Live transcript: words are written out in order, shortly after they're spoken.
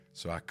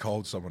So I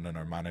called someone in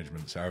our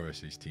management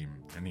services team,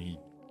 and he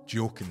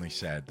jokingly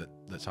said that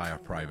let's hire a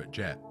private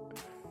jet.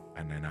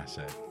 And then I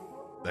said,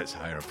 let's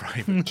hire a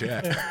private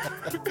jet.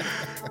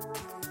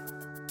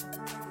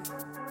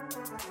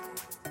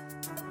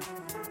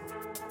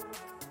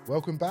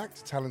 Welcome back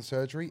to Talent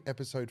Surgery,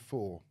 episode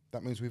 4.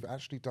 That means we've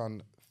actually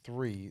done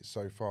 3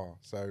 so far.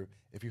 So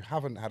if you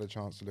haven't had a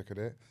chance to look at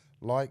it,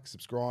 like,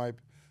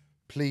 subscribe,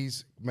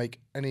 please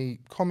make any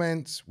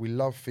comments. We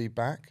love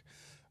feedback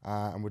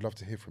and we'd love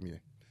to hear from you.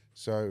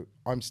 So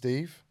I'm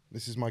Steve.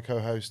 This is my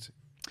co-host.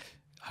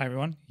 Hi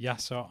everyone,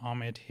 Yasser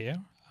Ahmed here.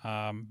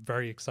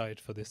 Very excited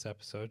for this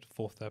episode,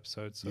 4th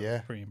episode, so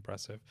Yeah. pretty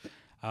impressive.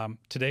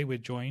 Today we're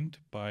joined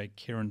by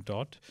Keiran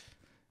Dodd,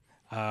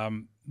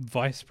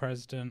 Vice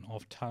President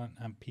of Talent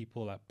and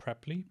People at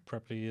Preply.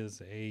 Preply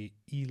is a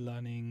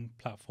e-learning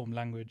platform,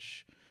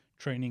 language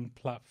training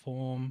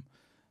platform.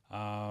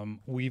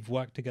 We've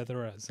worked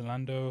together at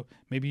Zalando.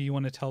 Maybe you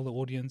want to tell the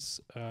audience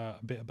a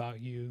bit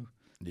about you?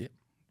 Yeah,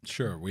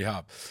 sure, we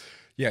have.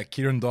 Yeah,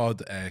 Keiran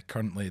Dodd,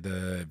 currently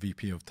the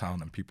VP of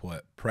Talent and People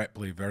at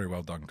Preply. Very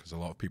well done, because a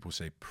lot of people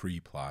say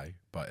Preply,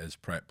 but it's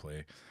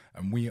Preply.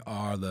 And we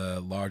are the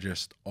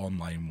largest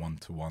online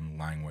one-to-one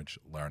language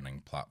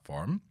learning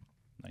platform.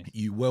 Nice.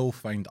 You will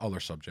find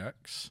other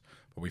subjects,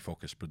 but we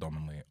focus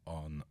predominantly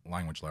on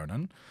language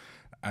learning.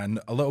 And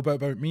a little bit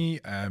about me,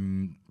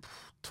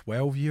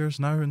 12 years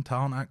now in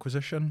talent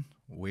acquisition,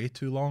 way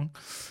too long.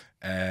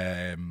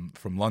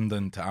 From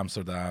London to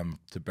Amsterdam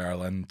to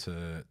Berlin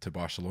to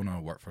Barcelona. I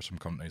worked for some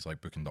companies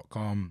like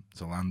Booking.com,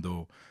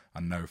 Zalando,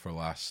 and now for the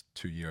last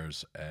 2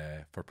 years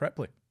for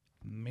Preply.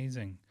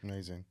 Amazing.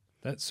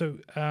 So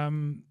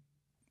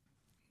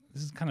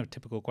this is kind of a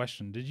typical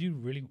question. Did you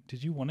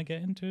want to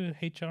get into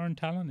HR and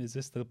talent? Is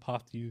this the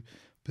path you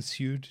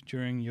pursued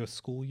during your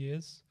school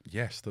years?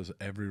 Yes, there's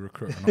every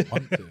recruiter not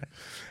want to.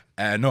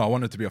 No, I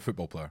wanted to be a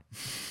football player.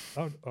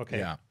 Oh, okay.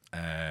 Yeah.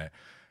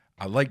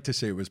 I like to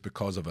say it was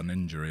because of an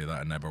injury that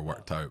I never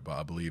worked out, but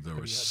I believe there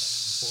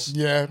was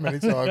Many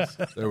times.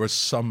 there was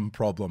some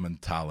problem in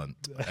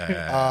talent.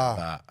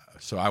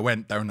 So I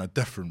went down a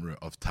different route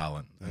of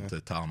talent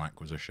into talent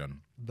acquisition.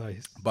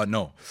 Nice. But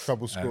no.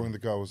 Trouble scoring the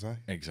goals, eh?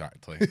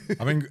 Exactly.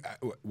 I mean,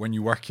 when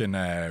you work in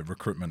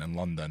recruitment in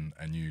London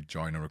and you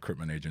join a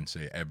recruitment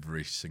agency,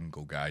 every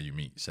single guy you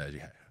meet says,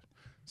 yeah,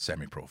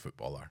 semi-pro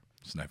footballer.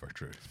 It's never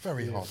true. It's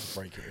very hard to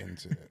break it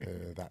into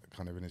that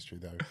kind of industry,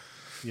 though.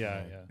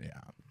 Yeah. Yeah.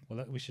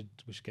 Well, we should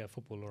get a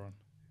footballer on.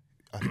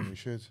 I think we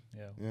should.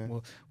 Yeah.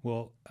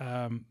 Well.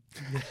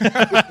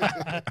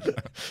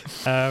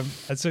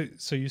 And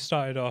so you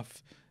started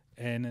off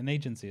in an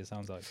agency. It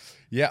sounds like.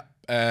 Yeah.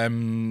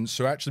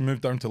 So I actually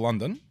moved down to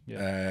London.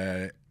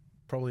 Yeah.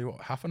 Probably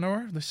half an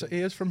hour. The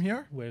city is from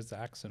here. Where's the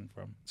accent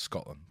from?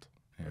 Scotland.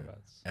 Yeah.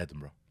 Whereabouts?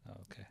 Edinburgh. Oh,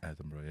 okay.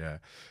 Edinburgh, yeah.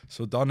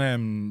 So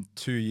done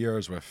 2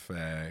 years with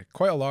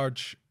quite a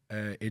large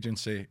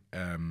agency.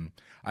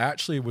 I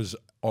actually was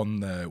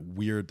on the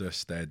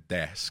weirdest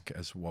desk,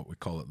 as what we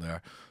call it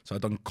there. So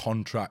I'd done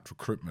contract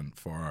recruitment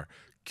for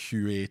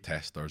QA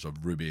testers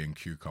of Ruby and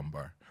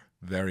Cucumber.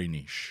 Very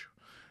niche.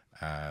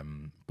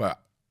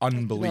 But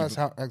unbelievable.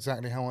 That's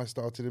exactly how I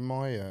started in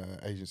my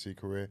agency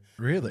career.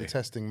 Really? The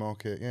testing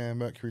market, yeah,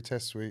 Mercury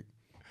Test Suite.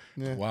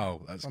 Yeah.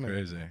 Wow, that's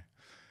crazy.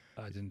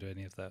 I didn't do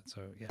any of that,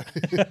 so yeah.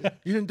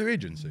 You didn't do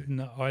agency?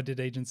 No, I did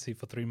agency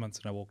for 3 months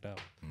and I walked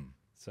out.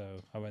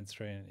 So I went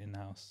straight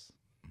in-house.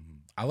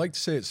 I like to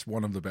say it's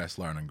one of the best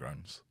learning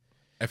grounds,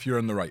 if you're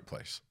in the right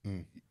place.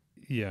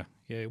 Yeah.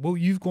 Well,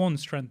 you've gone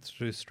strength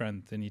to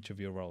strength in each of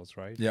your roles,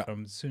 right? Yeah.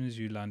 As soon as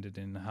you landed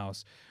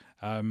in-house.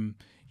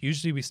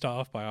 Usually we start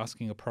off by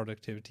asking a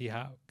productivity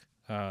hack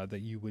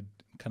that you would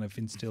kind of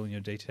instill in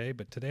your day-to-day.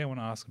 But today I want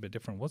to ask a bit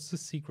different. What's the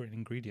secret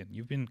ingredient?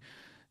 You've been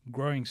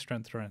growing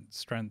strength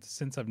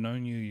since I've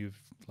known you.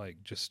 You've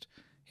just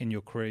in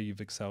your career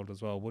you've excelled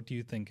as well. What do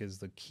you think is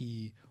the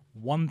key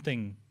one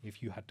thing,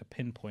 if you had to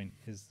pinpoint,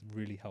 is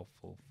really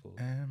helpful for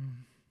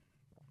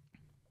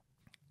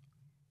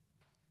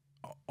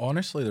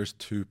honestly, there's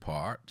 2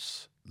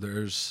 parts.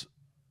 There's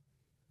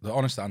the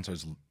honest answer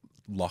is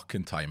luck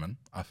and timing,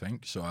 I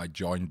think. So I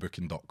joined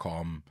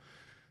Booking.com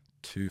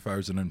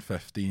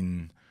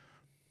 2015,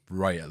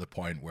 right at the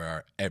point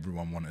where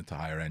everyone wanted to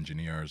hire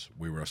engineers.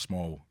 We were a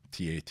small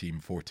TA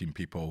team, 14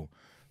 people.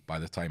 By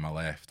the time I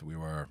left, we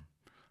were,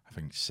 I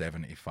think,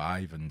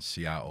 75 in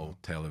Seattle,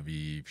 Tel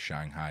Aviv,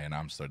 Shanghai, and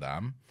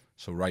Amsterdam.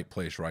 So right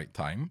place, right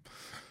time.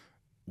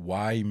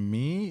 Why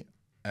me?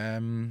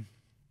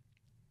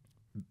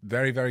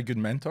 Very, very good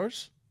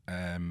mentors.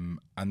 And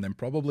then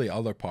probably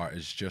other part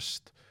is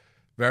just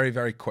very,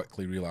 very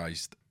quickly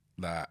realized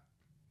that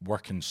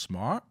working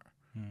smart,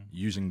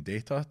 using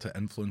data to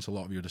influence a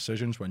lot of your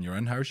decisions. When you're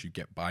in-house, you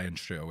get buy-in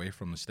straight away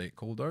from the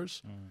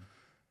stakeholders.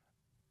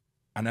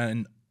 And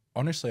then,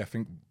 honestly, I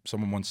think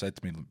someone once said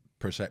to me,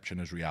 perception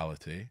is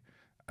reality.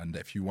 And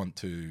if you want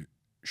to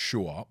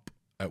show up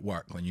at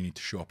work, then you need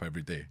to show up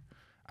every day.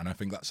 And I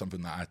think that's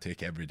something that I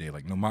take every day.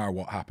 Like, no matter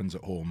what happens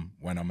at home,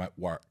 when I'm at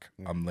work,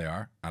 I'm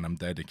there and I'm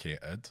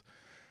dedicated.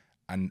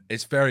 And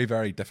it's very,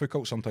 very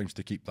difficult sometimes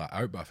to keep that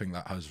out, but I think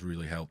that has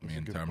really helped me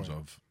in terms point.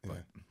 of,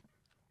 like,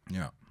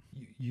 yeah.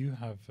 You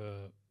have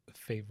a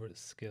favorite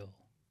skill.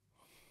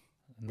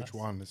 And Which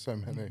one? There's so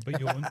many. But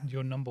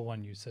your number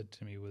one, you said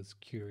to me, was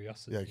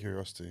curiosity. Yeah,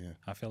 curiosity, yeah.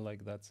 I feel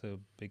like that's a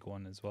big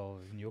one as well.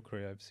 In your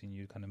career, I've seen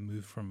you kind of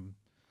move from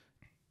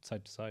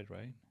side to side,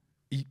 right?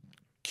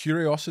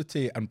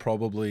 Curiosity and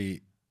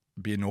probably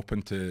being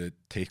open to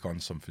take on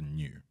something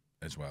new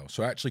as well.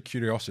 So actually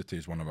curiosity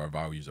is one of our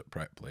values at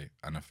Preply,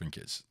 and I think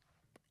it's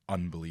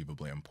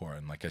unbelievably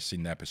important. Like, I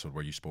seen the episode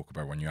where you spoke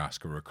about when you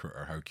ask a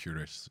recruiter how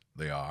curious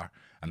they are,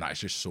 and that's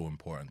just so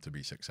important to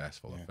be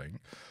successful, I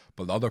think.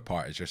 But the other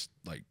part is just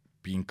like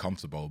being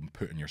comfortable and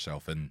putting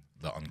yourself in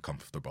the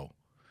uncomfortable,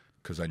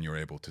 because then you're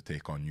able to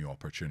take on new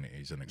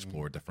opportunities and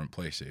explore different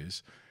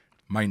places.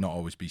 Might not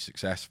always be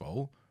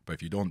successful, but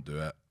if you don't do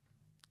it,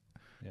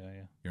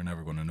 you're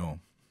never going to know.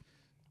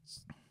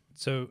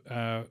 So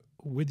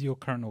with your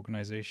current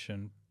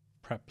organization,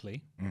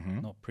 Preply,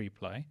 not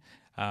Preplay,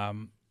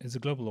 it's a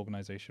global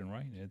organization,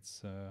 right?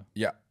 It's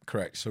yeah,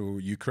 correct. So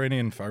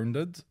Ukrainian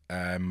founded.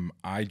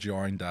 I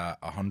joined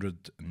at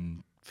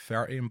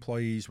 130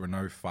 employees. We're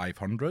now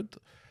 500.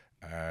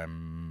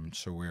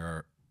 So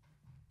we're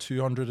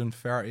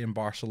 230 in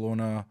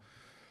Barcelona,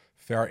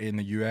 30 in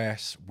the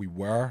US. We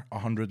were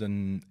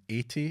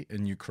 180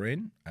 in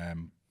Ukraine.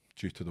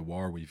 Due to the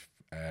war, we've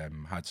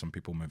had some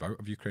people move out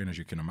of Ukraine, as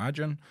you can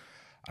imagine.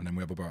 And then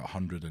we have about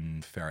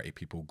 130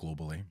 people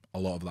globally. A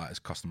lot of that is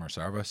customer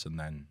service, and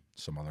then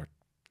some other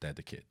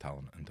dedicated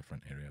talent in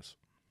different areas.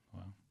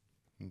 Wow,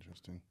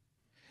 interesting.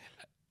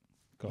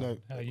 No,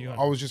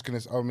 I was just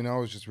I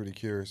was just really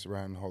curious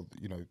around whole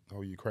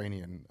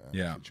Ukrainian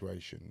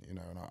situation, and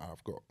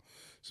I've got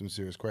some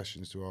serious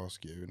questions to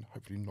ask you, and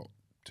hopefully not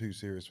too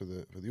serious for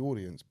the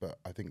audience, but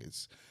I think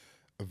it's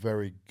a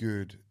very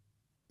good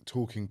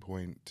talking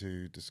point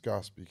to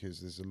discuss,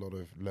 because there's a lot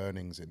of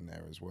learnings in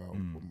there as well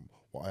from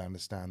what I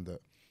understand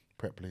that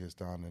Preply has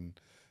done. And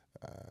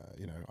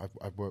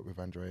I've worked with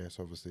Andreas,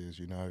 obviously, as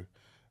you know,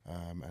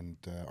 and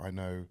I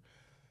know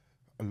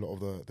a lot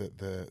of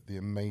the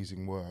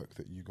amazing work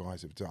that you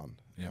guys have done,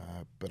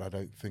 but I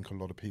don't think a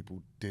lot of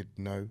people did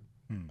know.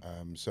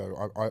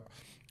 So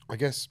I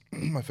guess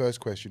my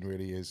first question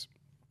really is,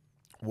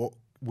 what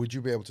would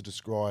you be able to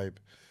describe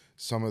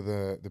some of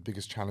the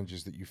biggest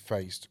challenges that you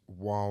faced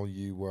while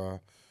you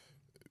were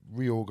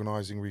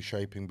reorganizing,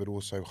 reshaping, but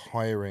also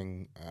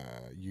hiring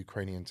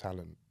Ukrainian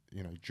talent,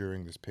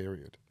 during this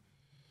period?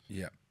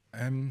 Yeah.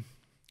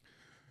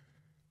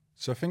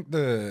 So I think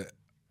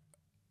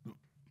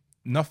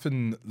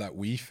nothing that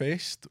we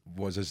faced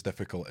was as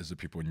difficult as the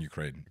people in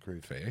Ukraine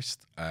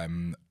faced.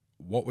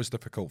 What was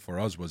difficult for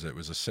us was it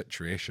was a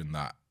situation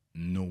that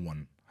no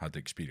one had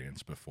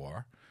experienced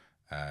before.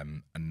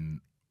 And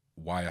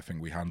why I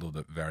think we handled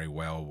it very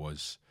well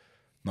was,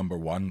 number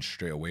one,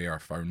 straight away, our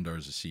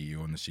founders, the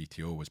CEO and the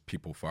CTO, was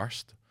people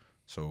first.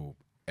 So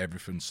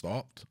everything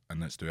stopped,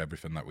 and let's do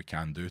everything that we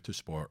can do to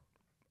support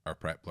our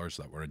preplers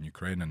that were in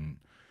Ukraine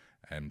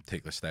and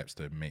take the steps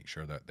to make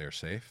sure that they're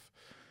safe.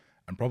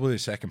 And probably the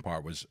second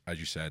part was, as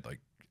you said, like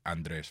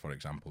Andres, for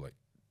example, like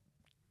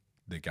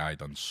the guy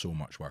done so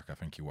much work. I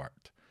think he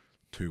worked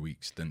 2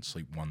 weeks, didn't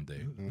sleep one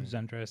day. Who's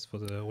Andres for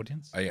the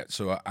audience?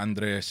 So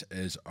Andres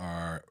is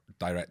our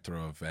director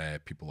of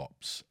people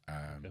ops.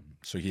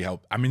 So he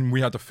helped. I mean,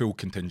 we had a full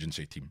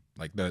contingency team,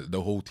 like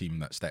the whole team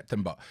that stepped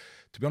in. But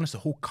to be honest, the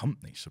whole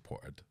company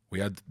supported. We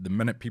had, the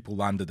minute people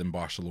landed in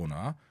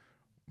Barcelona,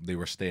 they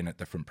were staying at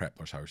different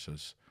preplers'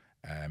 houses.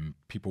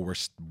 People were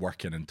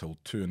working until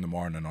 2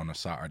 a.m. on a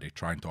Saturday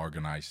trying to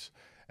organize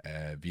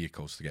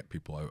vehicles to get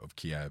people out of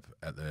Kiev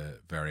at the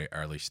very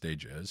early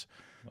stages.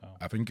 Wow.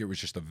 I think it was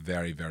just a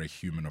very, very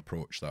human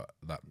approach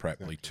that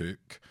Preply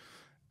took.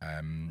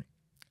 And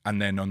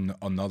then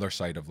on the other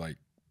side of, like,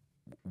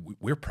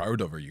 we're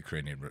proud of our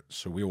Ukrainian roots,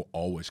 so we will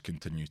always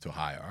continue to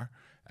hire.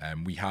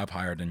 We have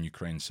hired in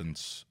Ukraine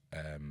since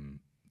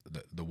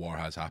the war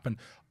has happened.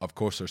 Of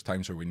course, there's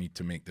times where we need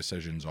to make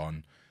decisions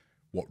on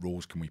what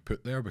roles can we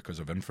put there because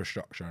of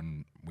infrastructure,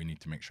 and we need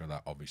to make sure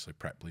that obviously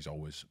Preply's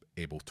always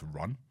able to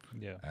run.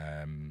 Yeah.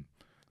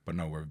 But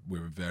no,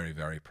 we're very,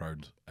 very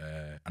proud,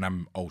 and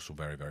I'm also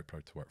very, very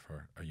proud to work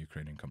for a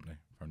Ukrainian company,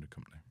 founded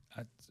company.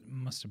 It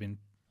must have been,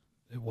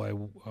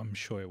 well, I'm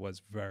sure it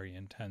was very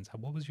intense.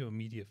 What was your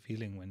immediate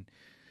feeling when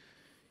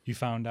you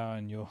found out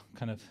and your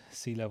kind of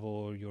C-level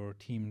or your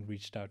team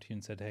reached out to you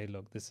and said, hey,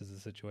 look, this is the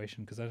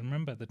situation? Because I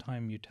remember at the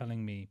time you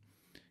telling me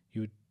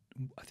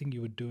I think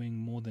you were doing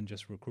more than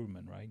just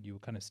recruitment, right? You were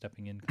kind of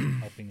stepping in, kind of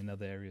helping in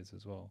other areas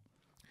as well.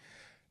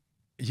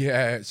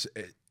 Yeah,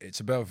 it's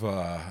a bit of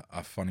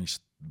a funny,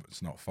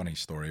 it's not a funny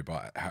story,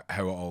 but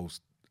how it all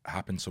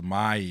happened. So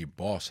my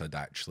boss had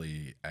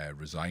actually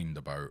resigned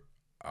about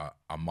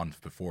a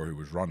month before he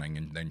was running,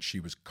 and then she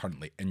was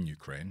currently in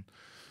Ukraine.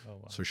 Oh,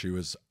 wow. So she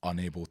was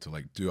unable to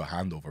like do a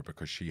handover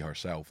because she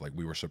herself, like,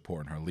 we were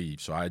supporting her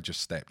leave. So I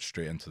just stepped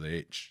straight into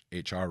the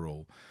HR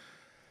role.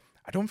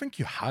 I don't think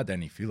you had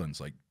any feelings.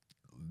 Like,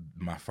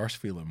 my first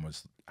feeling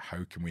was,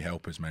 how can we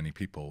help as many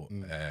people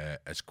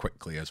as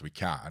quickly as we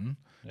can,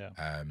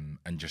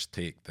 and just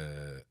take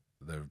the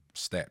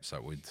steps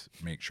that would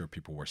make sure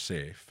people were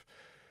safe.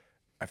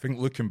 I think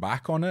looking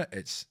back on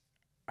it,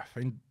 I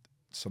find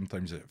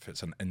sometimes if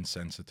it's an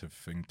insensitive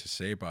thing to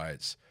say, but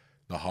it's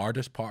the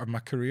hardest part of my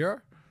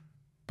career,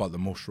 but the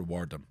most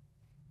rewarding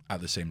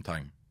at the same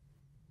time,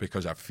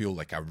 because I feel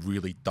like I've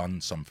really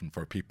done something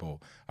for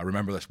people. I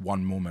remember this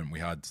one moment we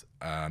had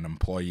an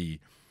employee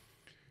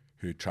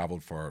who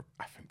traveled for,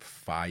 I think,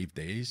 5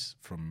 days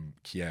from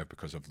Kiev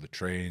because of the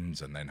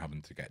trains, and then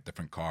having to get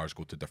different cars,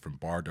 go to different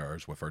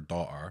borders with her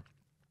daughter.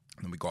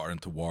 And then we got her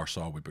into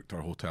Warsaw. We booked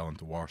her hotel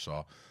into Warsaw,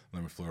 and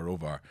then we flew her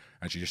over,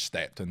 and she just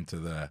stepped into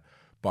the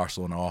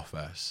Barcelona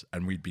office,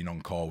 and we'd been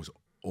on calls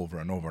over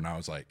and over, and I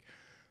was like,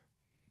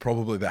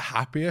 probably the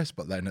happiest,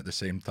 but then at the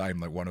same time,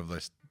 like one of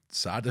the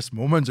saddest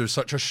moments. It was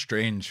such a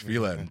strange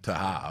feeling to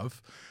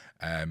have.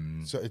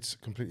 So it's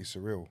completely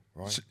surreal,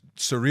 right?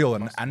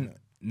 Surreal, and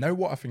now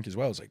what I think as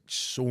well is like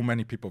so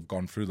many people have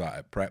gone through that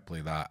at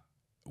Preply that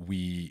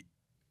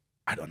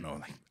I don't know,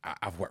 like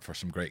I've worked for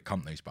some great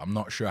companies, but I'm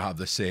not sure I have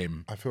the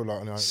same I feel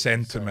like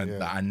sentiment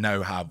that I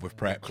now have with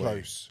Preply.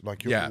 Close,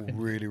 like you're all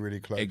really, really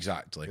close.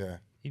 Exactly. Yeah.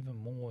 Even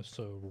more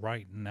so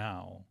right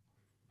now,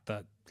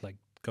 that like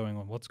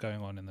what's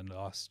going on in the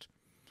last,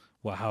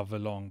 however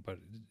long, but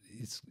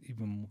it's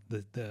even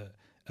the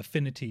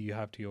affinity you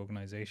have to your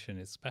organization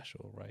is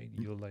special, right?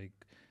 You're like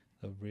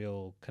a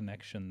real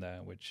connection there,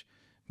 which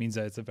means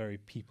that it's a very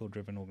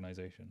people-driven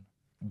organization.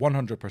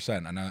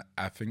 100%, and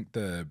I think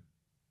the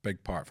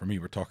big part for me,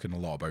 we're talking a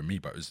lot about me,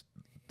 but it was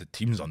the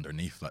teams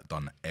underneath that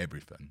done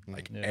everything.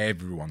 Like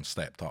everyone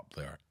stepped up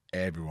there.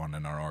 Everyone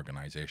in our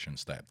organization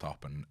stepped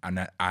up,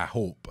 and I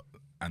hope,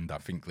 and I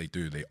think they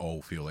do, they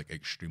all feel like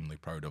extremely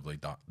proud of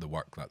the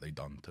work that they've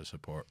done to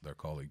support their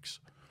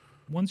colleagues.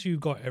 Once you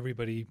got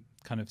everybody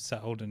kind of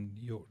settled, and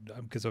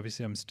because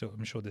obviously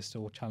I'm sure there's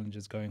still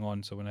challenges going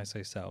on. So when I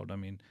say settled, I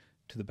mean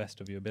to the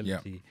best of your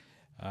ability.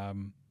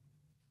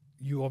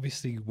 You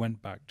obviously went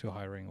back to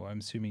hiring, or I'm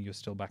assuming you're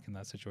still back in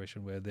that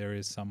situation where there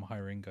is some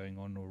hiring going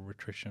on, or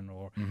attrition,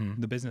 or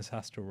the business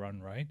has to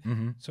run, right?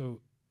 So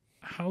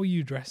how are you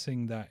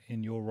addressing that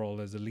in your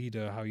role as a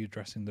leader? How are you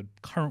addressing the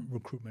current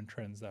recruitment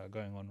trends that are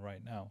going on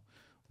right now?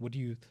 What do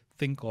you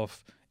think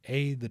of,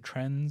 the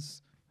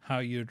trends? How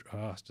you...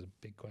 it's a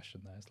big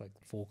question there. It's like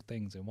 4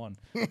 things in one.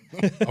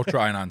 I'll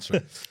try and answer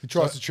it. He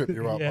tries to trip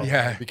you up.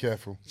 Yeah. Be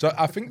careful. So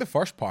I think the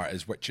first part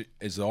is, which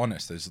is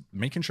honest, is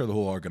making sure the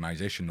whole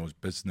organization knows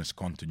business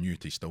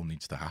continuity still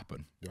needs to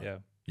happen. Yeah.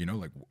 You know,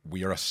 like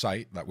we are a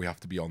site that we have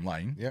to be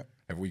online. Yeah.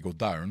 If we go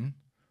down,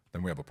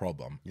 then we have a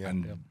problem.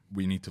 And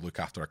we need to look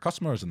after our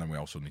customers, and then we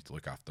also need to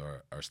look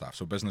after our staff.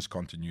 So business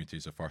continuity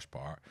is the first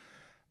part.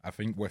 I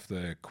think with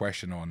the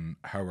question on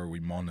how are we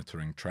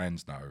monitoring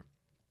trends now,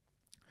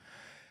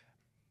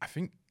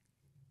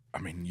 I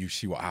mean, you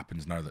see what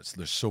happens now.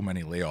 There's so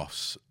many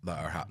layoffs that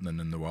are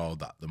happening in the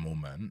world at the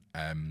moment.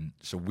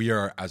 So we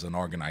are, as an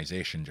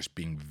organization, just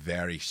being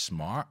very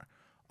smart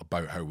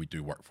about how we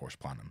do workforce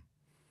planning.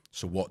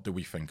 So what do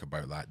we think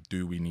about that?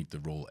 Do we need the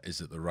role?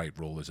 Is it the right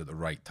role? Is it the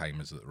right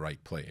time? Is it the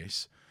right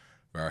place?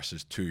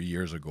 Versus 2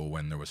 years ago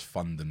when there was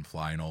funding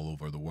flying all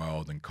over the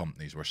world and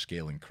companies were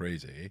scaling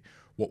crazy.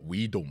 What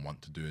we don't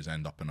want to do is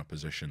end up in a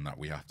position that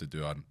we have to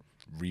do a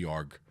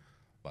reorg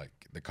like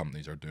the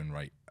companies are doing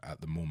right at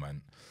the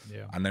moment.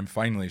 Yeah. And then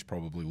finally is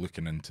probably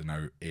looking into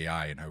now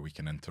AI and how we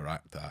can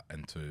interact that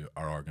into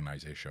our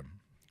organization.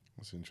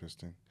 That's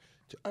interesting.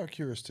 Out of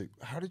curiosity,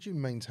 how did you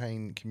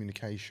maintain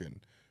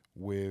communication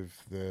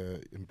with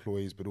the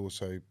employees, but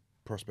also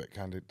prospect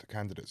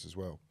candidates as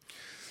well?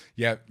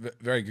 Yeah,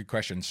 very good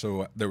question.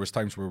 So there was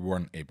times where we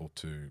weren't able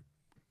to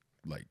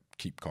like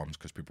keep comms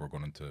because people were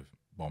going into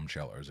bomb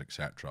shelters,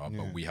 etc.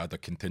 But we had a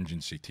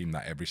contingency team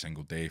that every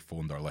single day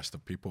phoned our list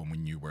of people, and we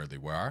knew where they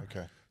were.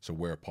 Okay. So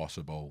where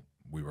possible,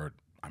 we're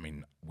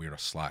a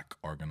Slack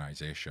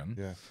organization.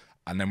 Yeah.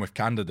 And then with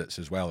candidates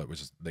as well, it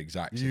was the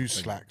exact same You use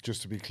thing. Slack,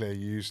 just to be clear.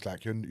 You use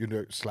Slack. You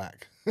know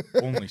Slack.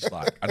 Only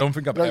Slack. I don't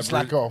think I've Don't ever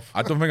slack off.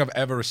 I don't think I've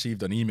ever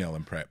received an email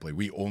in Preply.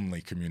 We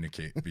only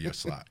communicate via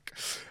Slack.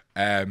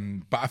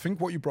 But I think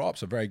what you brought up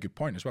is a very good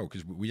point as well,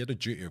 because we had a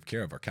duty of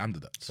care of our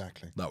candidates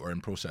that were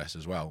in process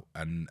as well.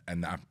 And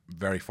I'm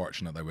very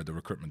fortunate that we had a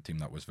recruitment team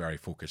that was very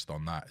focused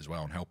on that as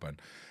well and helping.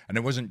 And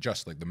it wasn't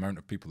just like the amount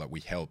of people that we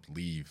helped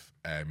leave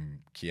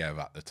Kiev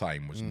at the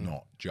time was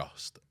not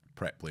just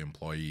Preply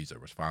employees. There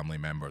was family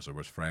members, there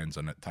was friends,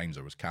 and at times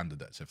there was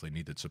candidates if they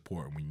needed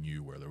support and we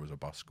knew where there was a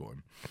bus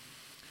going.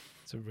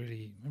 So it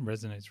really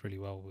resonates really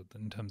well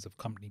in terms of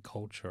company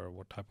culture,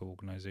 what type of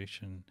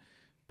organization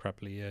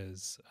Preply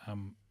is.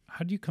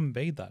 How do you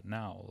convey that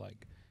now?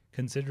 Like,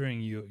 considering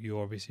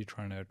you're obviously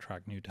trying to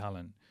attract new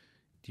talent,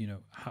 do you know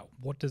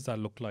what does that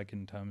look like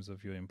in terms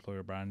of your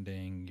employer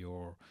branding,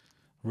 your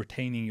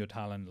retaining your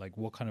talent? Like,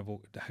 what kind of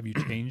have you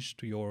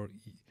changed your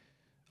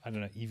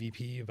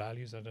EVP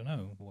values? I don't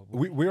know.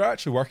 We're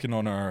actually working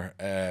on our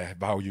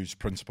values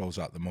principles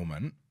at the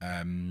moment.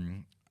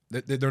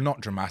 They're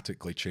not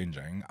dramatically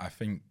changing. I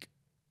think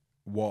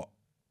what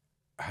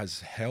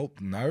has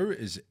helped now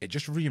is it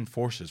just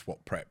reinforces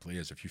what Preply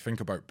is. If you think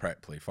about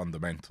Preply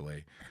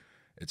fundamentally,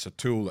 it's a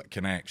tool that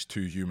connects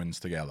two humans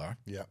together.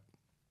 Yeah.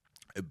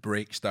 It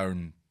breaks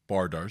down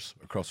borders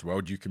across the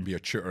world. You can be a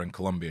tutor in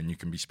Colombia and you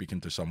can be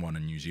speaking to someone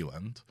in New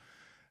Zealand.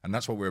 And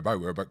that's what we're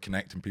about. We're about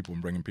connecting people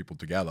and bringing people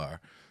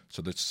together.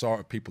 So the sort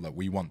of people that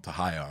we want to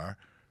hire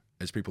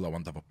is people that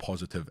want to have a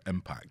positive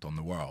impact on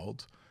the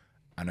world.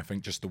 And I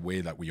think just the way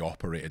that we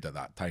operated at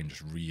that time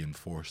just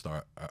reinforced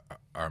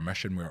our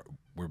mission.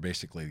 We're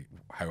basically,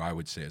 how I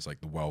would say, is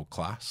like the world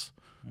class.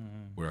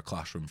 We're a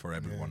classroom for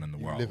everyone in the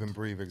world. Live and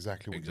breathe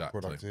exactly what your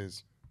product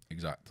is.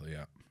 Exactly,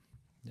 yeah.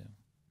 Yeah.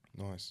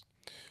 Nice.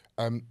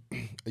 Are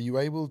you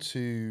able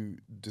to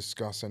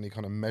discuss any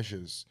kind of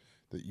measures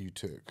that you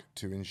took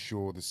to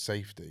ensure the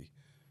safety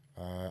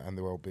and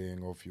the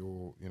well-being of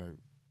your,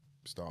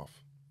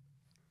 staff?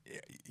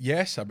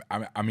 Yes,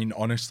 I mean,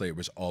 honestly, it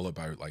was all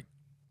about like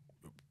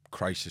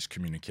crisis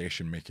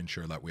communication, making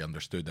sure that we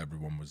understood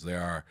everyone was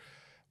there.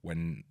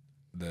 When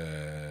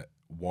the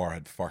war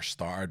had first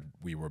started,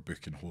 we were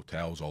booking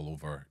hotels all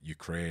over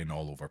Ukraine,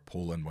 all over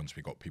Poland. Once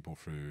we got people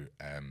through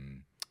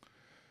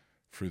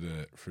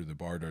the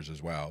borders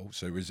as well,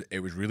 so it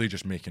was really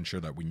just making sure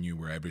that we knew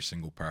where every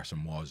single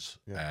person was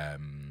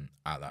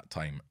at that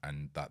time,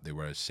 and that they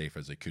were as safe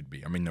as they could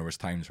be. I mean, there was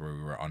times where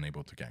we were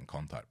unable to get in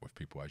contact with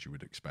people, as you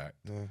would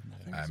expect. So.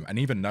 And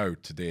even now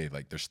today,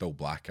 like there's still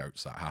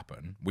blackouts that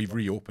happen. We've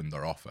reopened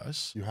our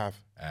office. You have?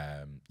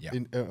 Yeah.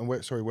 And where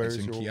is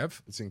in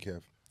Kiev. It's in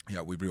Kiev.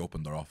 Yeah, we've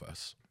reopened our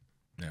office.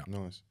 Yeah.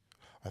 Nice.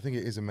 I think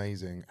it is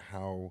amazing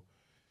how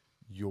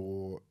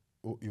your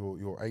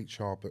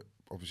HR, but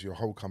obviously your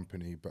whole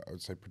company, but I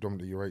would say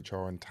predominantly your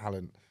HR and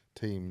talent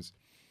teams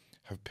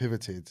have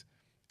pivoted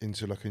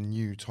into like a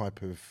new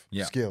type of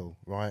skill,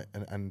 right?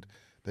 And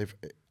they've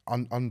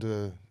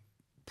under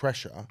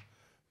pressure,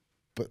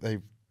 but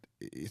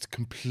it's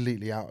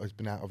completely it's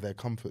been out of their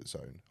comfort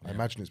zone. I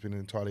imagine it's been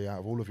entirely out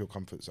of all of your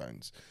comfort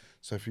zones.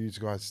 So for you to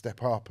guys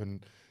step up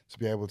and to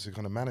be able to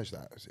kind of manage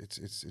that,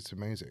 it's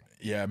amazing.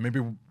 Yeah,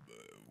 maybe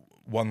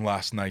one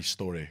last nice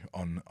story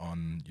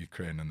on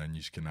Ukraine, and then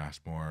you can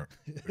ask more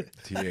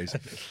TAs.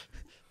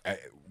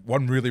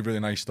 One really,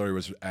 really nice story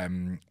was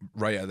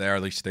right at the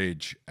early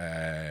stage,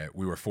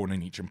 we were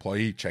phoning each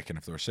employee, checking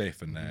if they were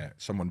safe, and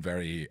someone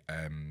very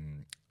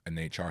in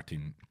the HR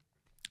team,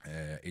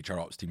 HR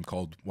ops team,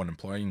 called one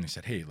employee and they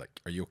said, "Hey,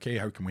 like, are you okay?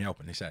 How can we help?"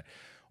 And they said,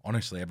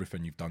 "Honestly,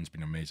 everything you've done's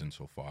been amazing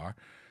so far.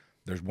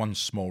 There's one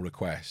small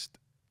request.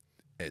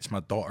 It's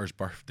my daughter's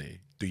birthday.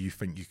 Do you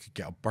think you could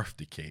get a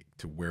birthday cake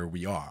to where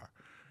we are?"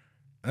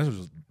 And this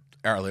was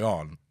early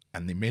on,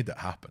 and they made it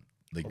happen.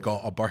 They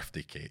got a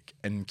birthday cake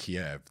in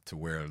Kiev to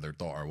where their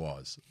daughter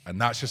was.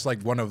 And that's just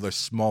like one of the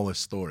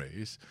smallest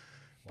stories.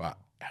 But,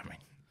 I mean,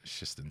 it's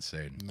just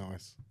insane.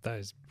 Nice. That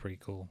is pretty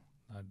cool.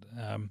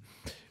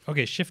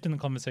 Okay, shifting the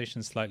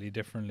conversation slightly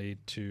differently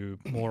to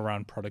more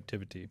around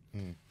productivity.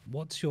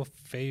 What's your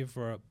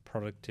favorite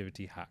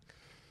productivity hack?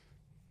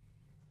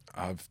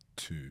 I have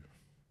two.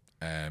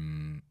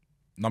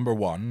 Number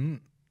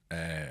one,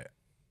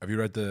 have you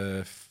read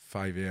the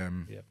 5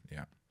 a.m.? Yep.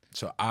 Yeah.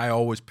 So I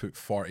always put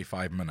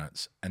 45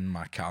 minutes in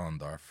my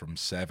calendar from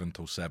 7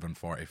 till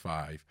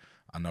 7:45,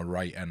 and I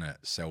write in it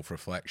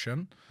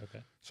self-reflection.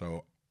 Okay.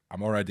 So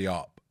I'm already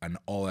up, and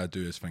all I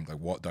do is think, like,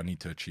 what do I need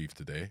to achieve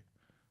today?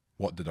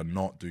 What did I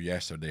not do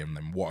yesterday? And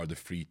then what are the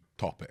 3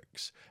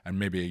 topics? And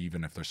maybe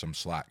even if there's some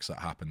slacks that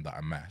happened that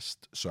I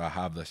missed. So I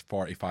have this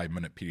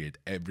 45-minute period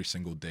every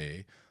single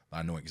day that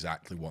I know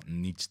exactly what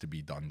needs to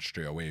be done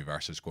straight away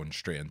versus going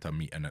straight into a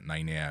meeting at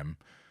 9 a.m.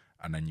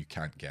 and then you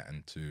can't get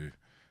into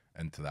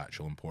the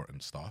actual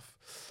important stuff.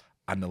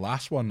 And the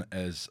last one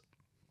is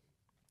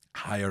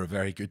hire a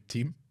very good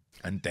team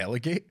and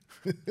delegate.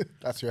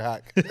 That's your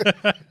hack.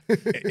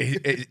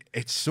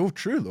 It's so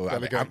true, though.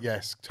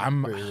 Yes.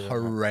 I'm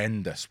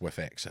horrendous with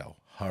Excel.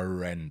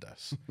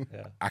 Horrendous.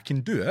 Yeah. I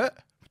can do it.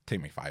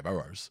 Take me 5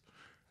 hours.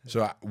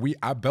 So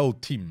I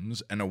build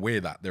teams in a way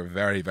that they're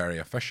very, very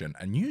efficient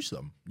and use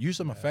them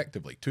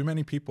effectively. Too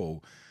many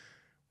people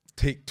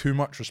take too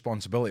much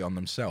responsibility on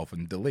themselves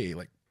and delay.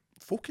 Like,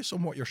 focus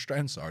on what your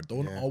strengths are.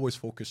 Don't always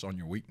focus on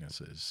your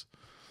weaknesses.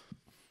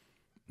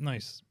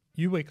 Nice.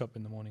 You wake up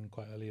in the morning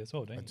quite early as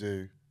well, don't you? I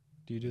do.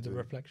 Do you do the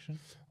reflection?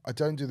 I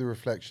don't do the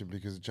reflection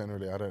because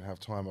generally I don't have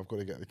time. I've got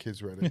to get the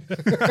kids ready.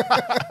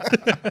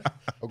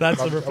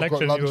 That's the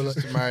reflection. I've got lunches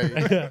to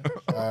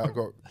make. I've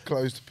got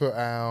clothes to put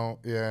out.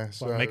 Yeah.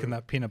 So Like making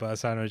that peanut butter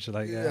sandwich,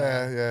 like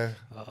yeah.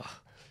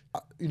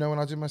 You know when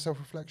I do my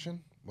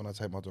self-reflection? When I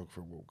take my dog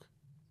for a walk.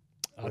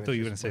 I thought you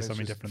were going to say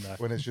something different there.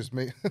 When it's just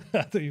me.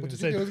 I thought you were going to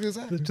say I was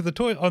gonna say? to the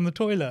toilet on the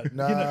toilet.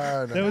 No,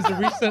 no. There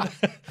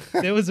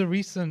was a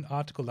recent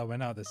article that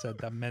went out that said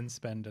that men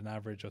spend an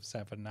average of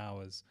 7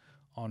 hours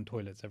on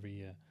toilets every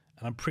year,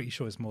 and I'm pretty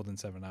sure it's more than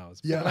 7 hours.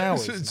 Yeah, 7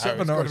 hours. it's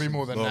Seven got to hours be is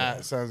more than low. that.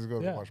 It sounds got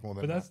to Yeah, be much more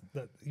than but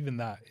that. even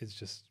that is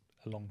just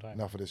a long time.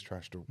 Enough of this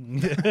trash talk.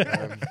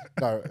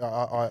 No,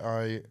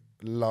 I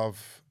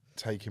love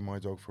taking my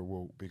dog for a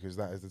walk because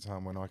that is the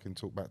time when I can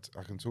talk back.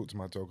 I can talk to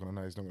my dog, and I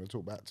know he's not going to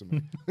talk back to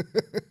me.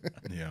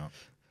 Yeah.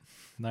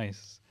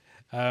 Nice.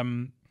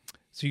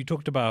 So you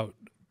talked about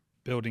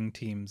building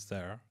teams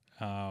there.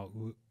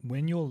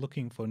 When you're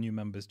looking for new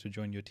members to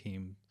join your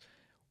team,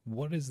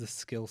 what is the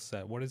skill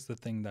set? What is the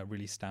thing that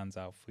really stands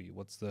out for you?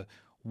 What's the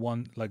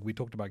one, like we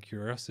talked about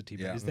curiosity,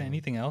 but is there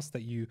anything else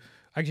that you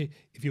actually,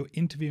 if you're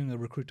interviewing a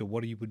recruiter,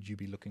 what would you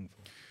be looking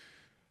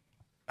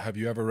for? Have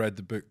you ever read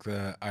the book,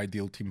 The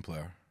Ideal Team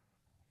Player?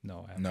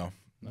 No, I haven't.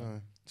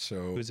 No. So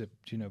Who is it?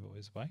 Do you know what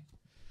it's by?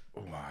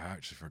 Oh, I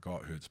actually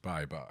forgot who it's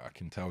by, but I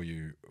can tell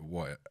you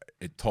what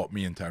it taught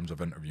me in terms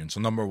of interviewing. So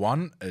number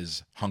one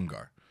is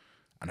hunger.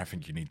 And I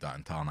think you need that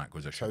in talent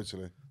acquisition.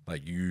 Totally.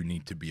 Like, you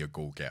need to be a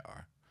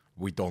go-getter.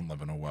 We don't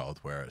live in a world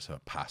where it's a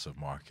passive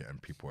market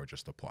and people are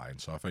just applying.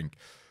 So I think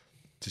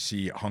to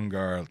see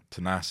hunger,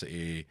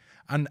 tenacity,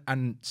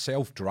 and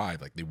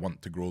self-drive, like they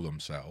want to grow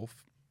themselves.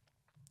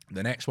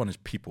 The next one is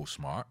people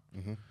smart.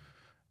 Mm-hmm.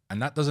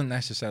 And that doesn't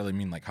necessarily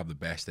mean like have the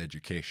best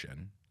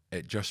education.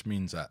 It just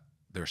means that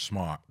they're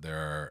smart,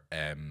 they're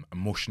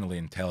emotionally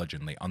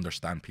intelligent, they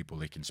understand people,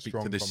 they can speak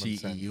Strong to the common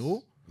sense.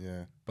 CEO,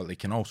 Yeah. but they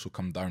can also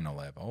come down a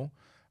level.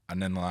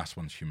 And then the last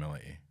one's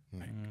humility.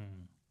 Like,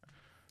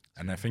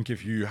 and I think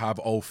if you have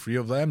all three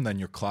of them, then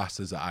you're classed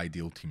as the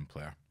ideal team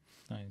player.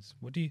 Nice.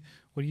 What do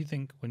you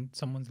think when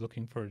someone's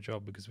looking for a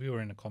job? Because we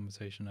were in a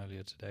conversation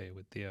earlier today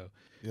with Theo.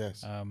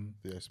 Yes.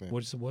 Theo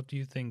Smith. What do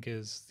you think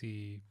is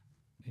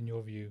in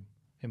your view,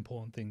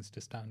 important things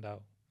to stand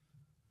out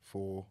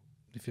For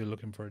if you're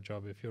looking for a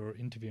job? If you're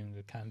interviewing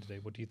a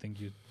candidate, what do you think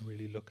you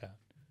really look at?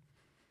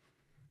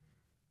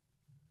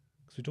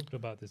 Because we talked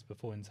about this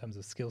before in terms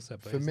of skill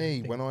set. For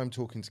me, when I'm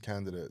talking to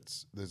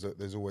candidates,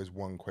 there's always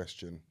one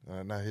question.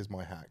 Now here's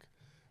my hack.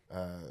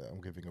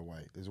 I'm giving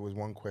away. There's always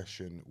one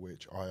question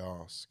which I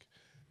ask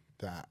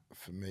that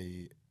for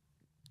me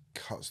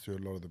cuts through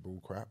a lot of the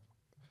bull crap,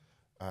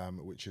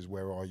 which is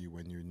where are you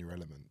when you're in your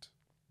element?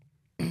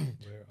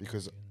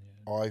 Because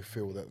I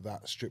feel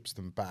that strips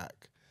them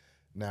back.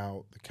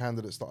 Now, the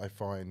candidates that I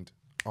find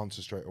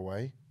answer straight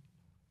away,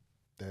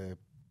 they're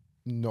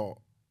not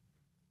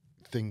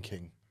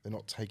thinking. They're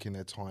not taking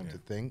their time to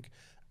think,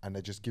 and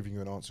they're just giving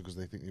you an answer because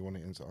they think you want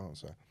it to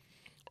answer.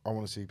 I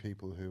want to see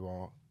people who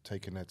are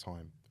taking their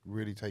time,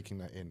 really taking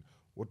that in.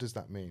 What does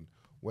that mean?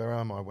 Where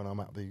am I when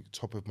I'm at the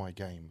top of my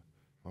game,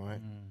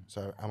 right?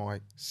 So am I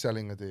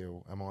selling a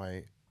deal?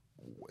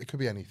 It could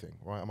be anything,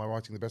 right? Am I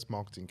writing the best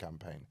marketing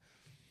campaign?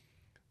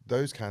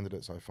 Those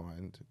candidates, I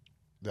find,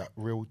 that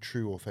real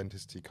true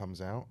authenticity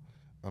comes out,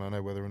 and I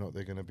know whether or not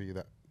they're going to be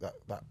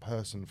that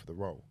person for the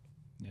role.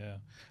 Yeah,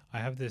 I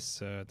have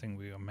this thing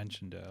we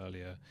mentioned it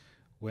earlier.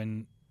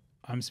 When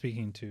I'm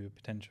speaking to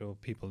potential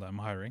people that I'm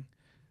hiring,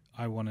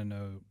 I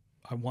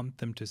want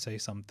them to say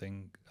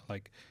something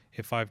like,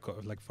 if I've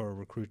got, like for a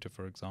recruiter,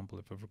 for example,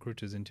 if a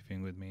recruiter is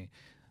interviewing with me,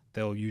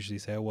 they'll usually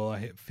say, oh, well, I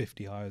hit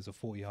 50 hires or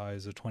 40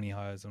 hires or 20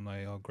 hires. I'm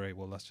like, oh, great.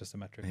 Well, that's just a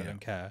metric. I don't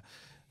care.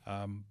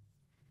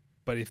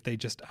 But if they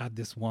just add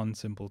this one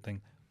simple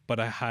thing, but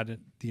I had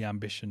the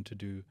ambition to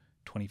do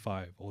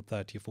 25 or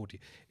 30 or 40,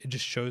 it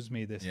just shows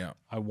me this.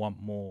 I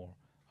want more.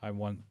 I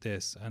want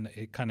this. And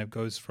it kind of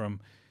goes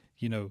from,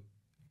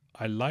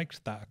 I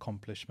liked that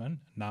accomplishment.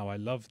 Now I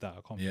love that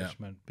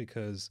accomplishment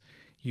because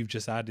you've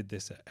just added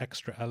this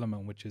extra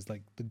element, which is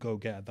like the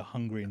go-getter, the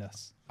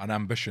hungriness. An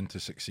ambition to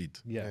succeed.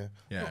 Yeah.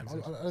 I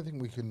don't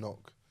think we can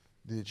knock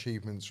the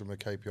achievements from a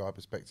KPI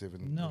perspective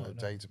and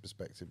data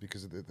perspective,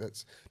 because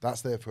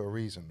that's there for a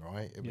reason,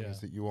 right? It means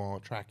that you are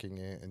tracking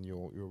it and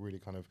you're really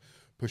kind of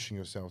pushing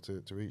yourself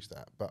to reach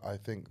that. But I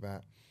think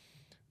that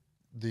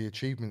the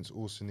achievements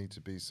also need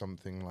to be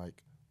something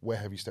like, where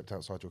have you stepped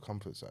outside your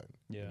comfort zone?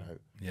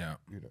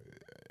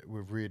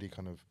 We've really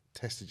kind of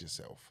tested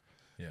yourself.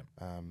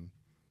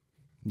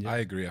 I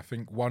agree. I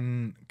think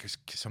because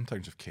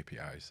sometimes with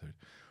KPIs,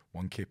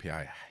 one KPI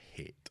I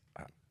hate,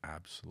 I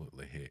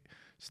absolutely hate,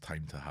 is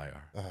time to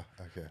hire.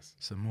 I guess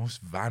it's the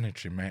most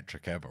vanity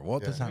metric ever.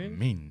 What does that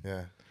mean?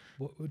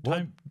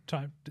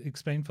 Time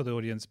explain for the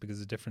audience, because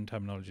there's different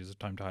terminologies of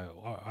time to hire.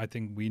 I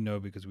think we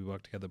know because we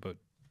work together, but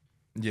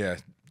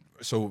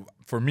so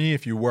for me,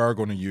 if you were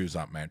going to use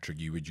that metric,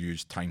 you would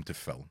use time to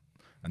fill,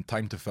 and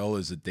time to fill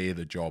is the day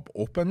the job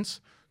opens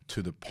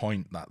to the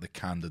point that the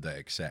candidate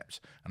accepts.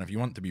 And if you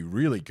want to be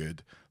really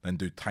good, then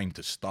do time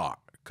to start,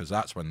 because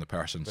that's when the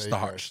person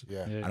starts.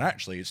 And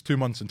actually, it's 2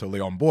 months until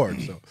they onboard.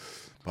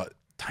 But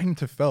time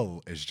to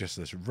fill is just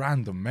this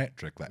random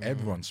metric that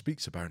everyone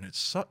speaks about, and it's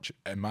such,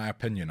 in my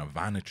opinion, a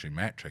vanity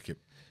metric.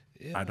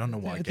 I don't know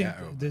what I get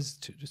out of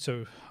it.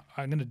 So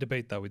I'm going to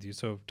debate that with you.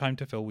 So time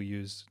to fill we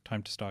use,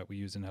 time to start we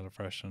use in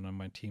HelloFresh, and on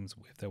my teams,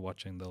 if they're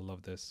watching, they'll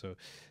love this. So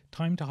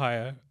time to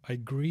hire, I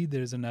agree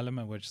there's an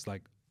element which is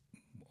like,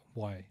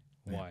 why?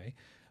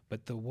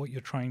 But what you're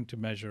trying to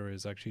measure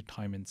is actually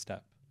time in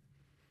step.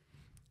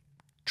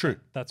 True.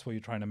 That's what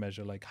you're trying to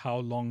measure. Like, how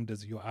long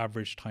does your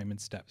average time in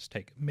steps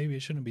take? Maybe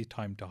it shouldn't be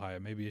time to hire.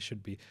 Maybe it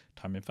should be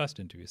time in first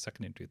interview,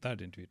 second interview,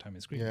 third interview, time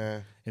in screening,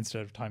 Yeah.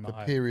 instead of time The to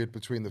hire. period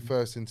between the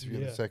first interview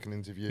and Yeah. the second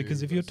interview.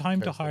 Because if your versus time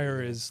to case study,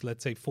 hire yeah. is,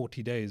 let's say,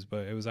 40 days,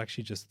 but it was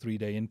actually just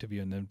 3-day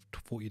interview and then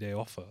 40-day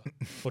offer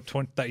or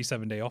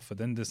 37-day offer,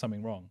 then there's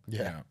something wrong.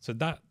 Yeah. So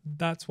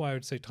that's why I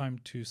would say time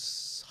to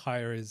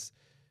hire is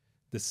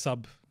the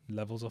sub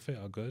levels of it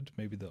are good.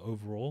 Maybe the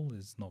overall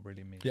is not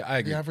really me. Yeah, I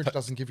agree. The average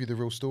doesn't give you the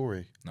real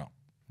story. No.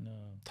 No.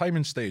 Time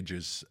and stage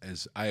is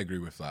I agree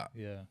with that.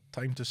 Yeah.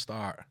 Time to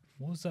start.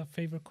 What was that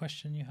favorite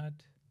question you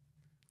had?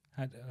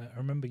 I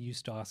remember you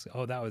used to ask.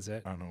 Oh, that was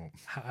it. I know.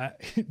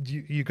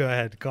 You go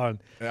ahead. Go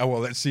on. Well,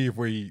 let's see if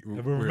we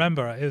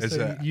Remember, it was, is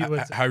it you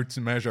was how to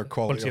measure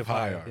quality of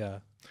hire. Yeah.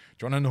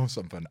 Do you want to know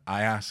something?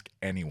 I ask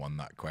anyone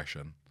that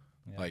question.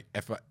 Yeah. Like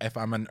if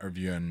I'm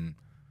interviewing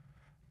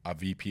a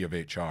VP of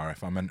HR,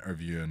 if I'm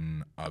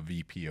interviewing a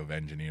VP of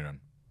engineering,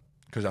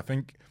 because I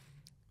think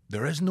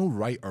there is no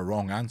right or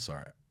wrong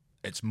answer.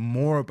 It's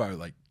more about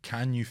like,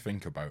 can you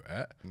think about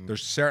it?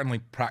 There's certainly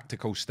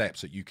practical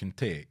steps that you can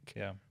take,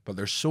 Yeah. but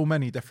there's so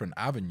many different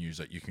avenues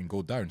that you can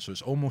go down. So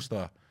it's almost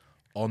a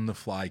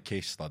on-the-fly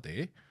case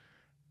study,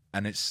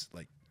 and it's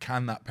like,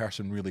 can that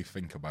person really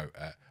think about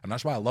it? And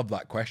that's why I love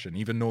that question,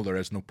 even though there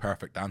is no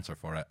perfect answer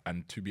for it.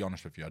 And to be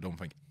honest with you, I don't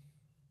think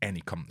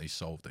any company's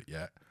solved it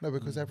yet. No,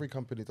 because every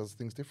company does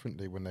things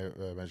differently when they're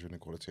measuring the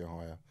quality of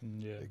hire.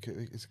 Yeah. It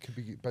could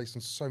be based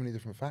on so many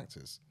different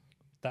factors.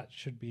 That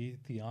should be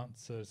the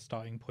answer.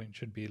 Starting point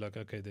should be like,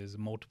 okay, there's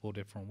multiple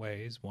different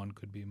ways. One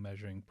could be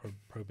measuring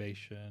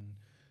probation,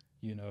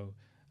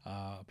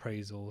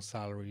 appraisal,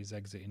 salaries,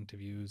 exit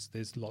interviews.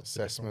 There's lots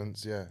of different.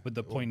 Assessments, yeah. But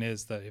the point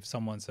is that if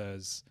someone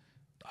says,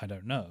 I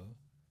don't know,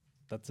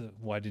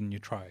 why didn't you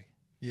try?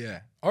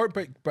 Yeah,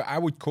 but I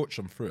would coach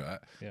them through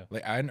it. Yeah.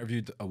 Like I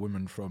interviewed a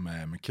woman from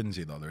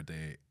McKinsey the other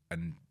day,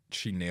 and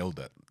she nailed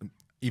it,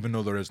 even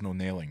though there is no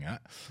nailing it.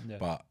 Yeah.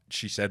 But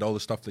she said all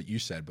the stuff that you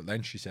said, but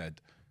then she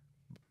said,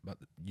 "But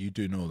you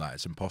do know that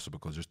it's impossible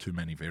because there's too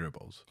many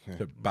variables."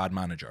 So bad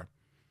manager.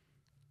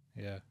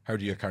 Yeah. How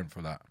do you account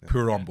for that?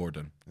 Poor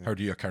onboarding. How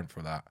do you account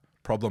for that?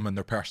 Problem in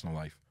their personal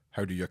life.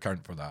 How do you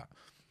account for that?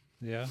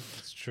 Yeah,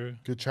 it's true.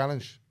 Good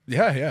challenge.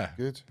 Yeah.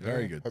 Good.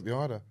 Very Yeah. good. Hope you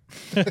harder.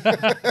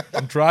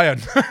 I'm trying.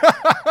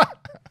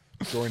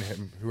 Join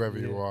him, whoever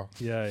you are.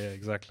 Yeah,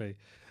 exactly.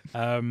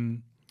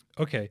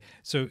 Okay,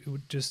 so it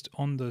would just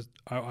on the,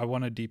 I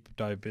want to deep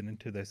dive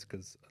into this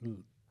because,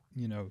 you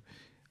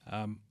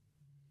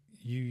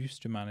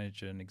used to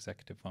manage an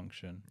executive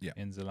function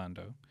in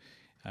Zalando,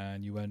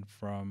 and you went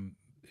from,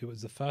 it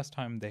was the first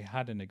time they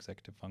had an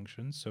executive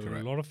function. So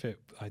Correct. a lot of it,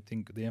 I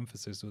think the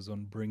emphasis was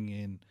on bringing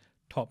in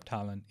top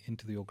talent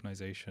into the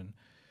organization.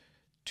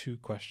 2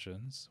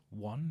 questions.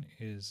 One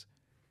is,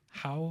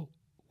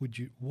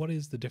 what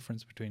is the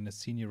difference between a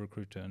senior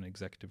recruiter and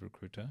executive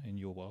recruiter in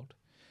your world?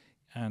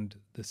 And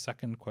the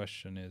second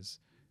question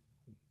is,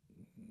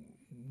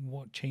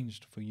 what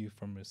changed for you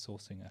from a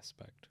sourcing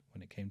aspect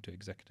when it came to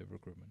executive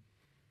recruitment?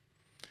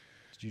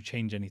 Did you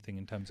change anything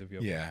in terms of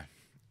your Yeah.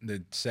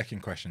 The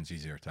second question's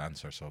easier to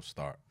answer, so I'll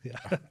start.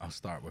 Yeah. I'll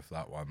start with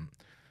that one.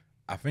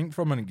 I think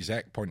from an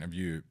exec point of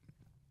view,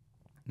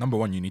 number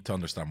one, you need to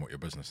understand what your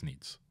business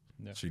needs.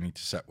 Yeah. So you need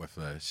to sit with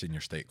the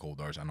senior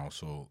stakeholders and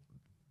also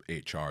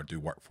HR, do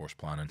workforce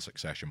planning,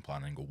 succession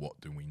planning, go,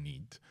 what do we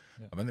need?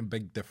 Yeah. I think the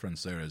big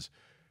difference there is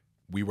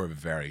we were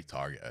very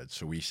targeted.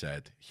 So we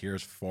said,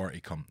 here's 40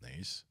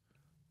 companies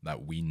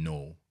that we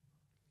know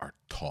are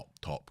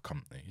top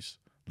companies.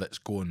 Let's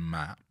go and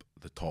map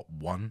the top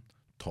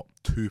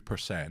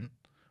 2%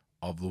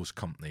 of those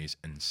companies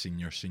in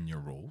senior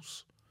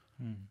roles,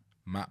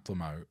 map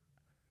them out,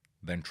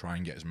 then try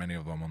and get as many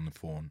of them on the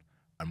phone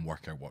and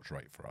work out what's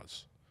right for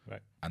us.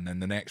 Right. And then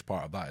the next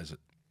part of that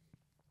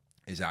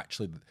is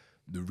actually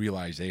the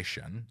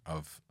realization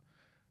of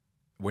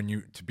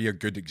to be a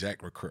good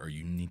exec recruiter,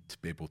 you need to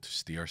be able to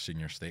steer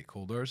senior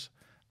stakeholders.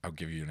 I'll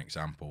give you an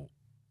example.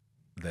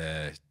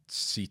 The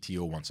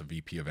CTO wants a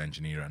VP of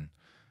engineering.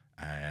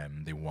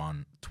 They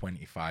want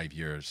 25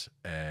 years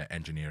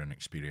engineering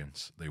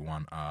experience. They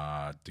want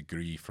a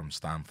degree from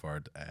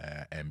Stanford,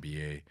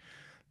 MBA.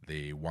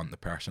 They want the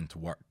person to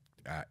work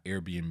at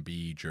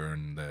Airbnb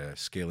during the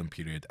scaling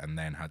period and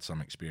then had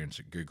some experience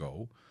at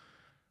Google.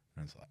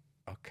 And it's like,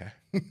 okay,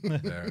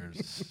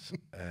 there's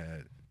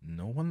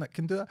no one that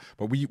can do that.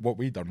 But what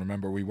we done,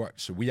 remember,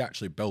 we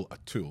actually built a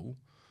tool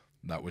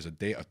that was a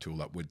data tool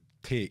that would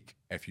take,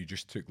 if you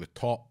just took the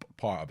top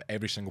part of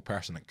every single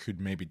person that could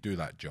maybe do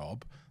that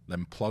job,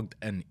 then plugged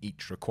in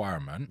each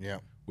requirement,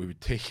 we would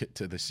take it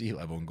to the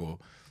C-level and go,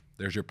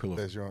 there's your pool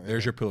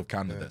of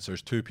candidates.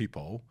 There's 2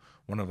 people.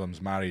 One of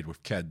them's married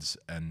with kids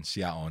in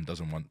Seattle and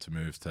doesn't want to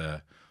move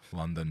to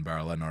London,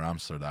 Berlin, or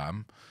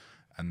Amsterdam.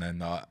 And then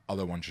the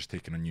other one's just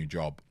taking a new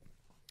job.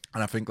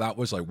 And I think that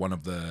was like one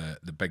of the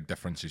big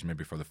differences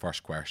maybe for the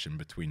first question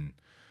between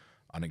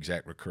an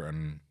exec recruiter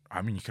and,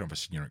 I mean, you can have a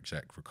senior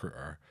exec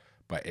recruiter,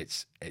 but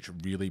it's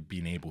really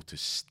being able to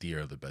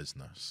steer the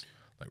business.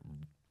 Like,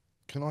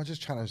 Can I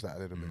just challenge that a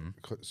little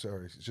bit?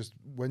 Sorry, it's just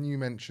when you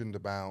mentioned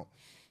about,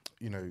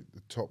 the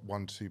top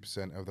 1 to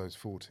 2% of those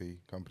 40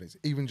 companies,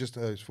 even just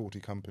those 40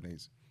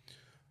 companies,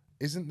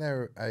 isn't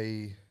there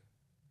a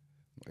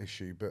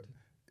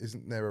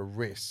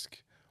risk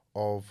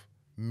of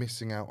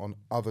missing out on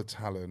other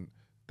talent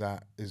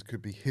that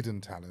could be hidden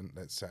talent,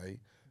 let's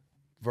say,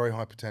 very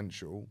high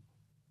potential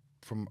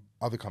from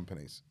other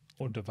companies?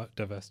 Or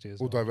diversity as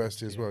well. Or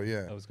diversity as well,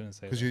 yeah. I was going to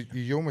say because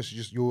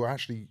you're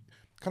actually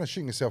kind of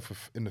shooting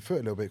yourself in the foot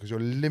a little bit because you're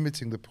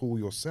limiting the pool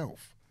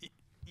yourself.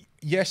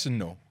 Yes and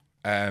no.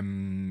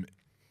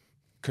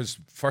 Because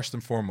first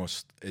and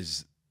foremost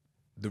is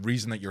the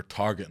reason that you're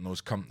targeting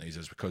those companies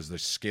is because the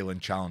scaling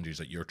challenges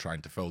that you're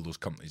trying to fill those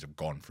companies have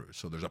gone through.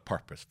 So there's a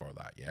purpose for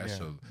that. Yeah.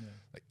 So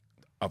like,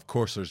 of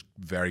course there's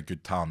very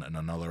good talent in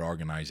another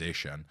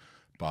organization,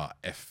 but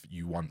if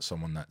you want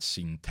someone that's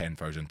seen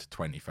 10,000 to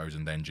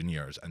 20,000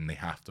 engineers and they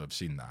have to have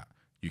seen that,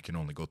 you can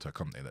only go to a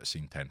company that's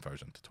seen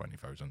 10,000 to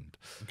 20,000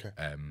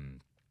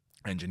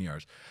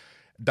 engineers.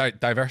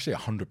 Diversity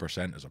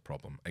 100% is a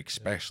problem,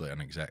 especially at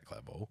an exec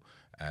level.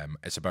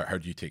 It's about how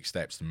do you take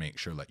steps to make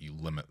sure that you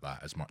limit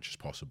that as much as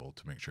possible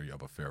to make sure you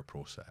have a fair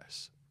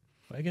process.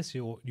 I guess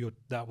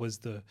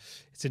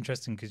it's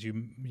interesting because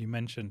you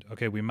mentioned,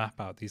 okay, we map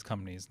out these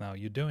companies. Now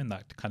you're doing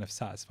that to kind of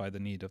satisfy the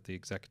need of the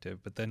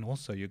executive, but then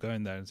also you're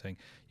going there and saying,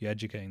 you're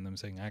educating them,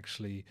 saying,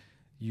 actually,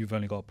 you've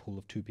only got a pool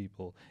of 2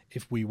 people.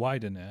 If we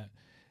widen it,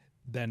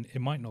 then it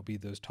might not be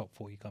those top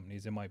 40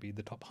 companies. It might be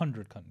the top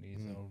 100 companies.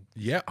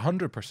 Yeah,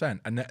 100%.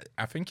 And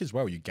I think as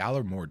well, you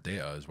gather more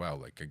data as well.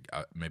 Like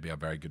maybe a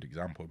very good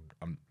example,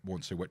 I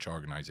won't say which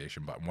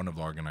organization, but one of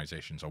the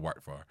organizations I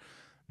work for,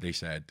 they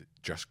said,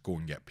 just go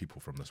and get people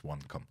from this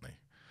one company.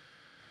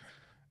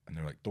 And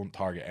they're like, don't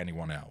target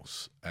anyone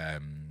else,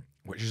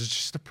 which is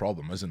just a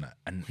problem, isn't it?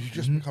 And you're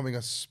just becoming a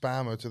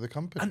spammer to the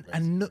company.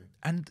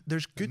 And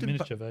there's good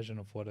miniature version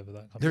of whatever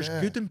that company. There's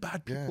good and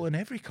bad people in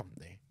every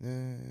company.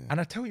 And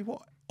I tell you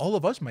what, all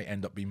of us might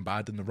end up being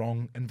bad in the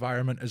wrong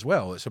environment as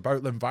well. It's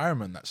about the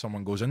environment that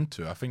someone goes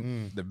into. I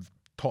think the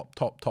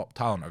top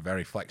talent are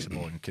very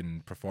flexible and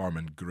can perform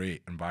in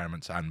great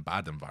environments and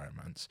bad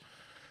environments.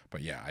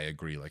 But yeah, I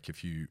agree. Like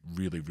if you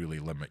really, really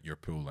limit your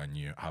pool and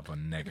you have a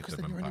negative because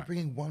then you're impact.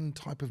 only bringing one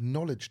type of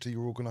knowledge to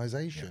your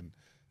organization.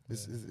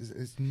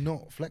 It's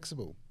not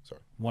flexible.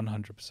 Sorry.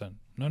 100%.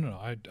 No.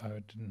 I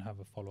didn't have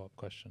a follow-up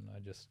question. I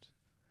just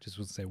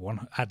would say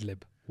ad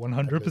lib.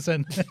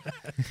 100%.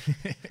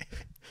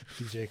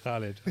 DJ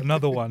Khaled.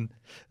 Another one.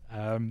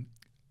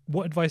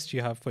 What advice do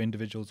you have for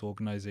individuals,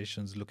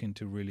 organizations looking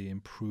to really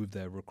improve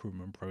their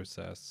recruitment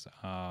process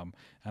and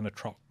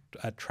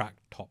attract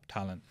top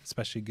talent,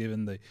 especially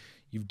given that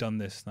you've done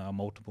this now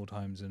multiple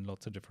times in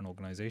lots of different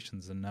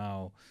organizations, and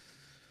now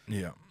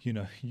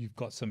you've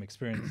got some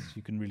experience,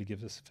 you can really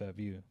give us a fair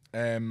view.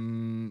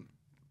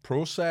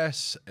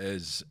 Process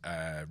is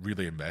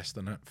really invest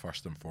in it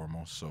first and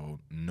foremost. So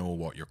know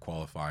what you're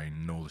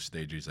qualifying, know the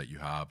stages that you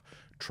have,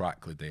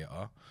 track the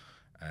data.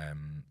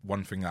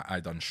 One thing that I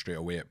done straight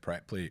away at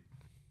Preply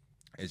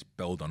is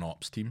build an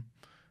ops team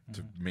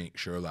to make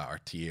sure that our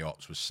TA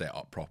ops was set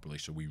up properly,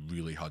 so we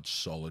really had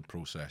solid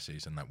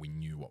processes and that we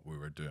knew what we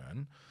were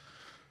doing.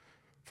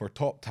 For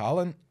top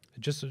talent,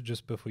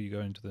 just before you go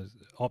into the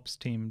ops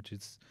team, can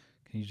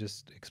you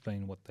just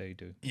explain what they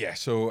do? Yeah.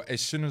 So as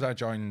soon as I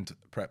joined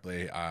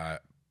Preply, I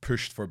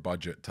pushed for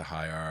budget to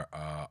hire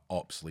a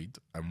ops lead,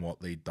 and what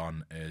they'd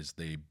done is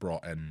they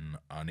brought in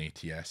an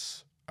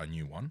ATS, a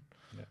new one.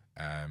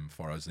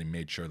 For us, they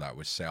made sure that it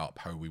was set up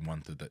how we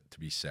wanted it to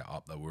be set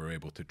up, that we were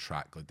able to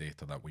track the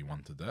data that we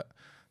wanted it.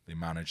 They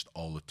managed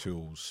all the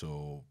tools,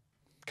 so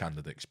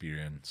candidate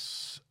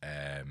experience,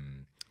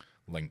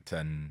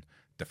 LinkedIn,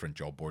 different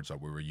job boards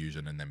that we were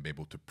using, and then be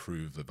able to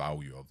prove the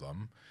value of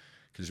them.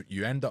 Because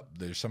you end up,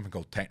 there's something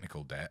called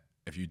technical debt.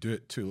 If you do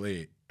it too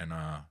late in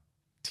a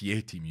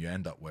TA team, you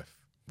end up with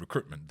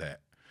recruitment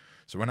debt.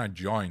 So when I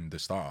joined the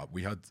startup,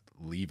 we had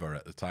Lever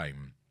at the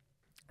time.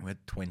 We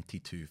had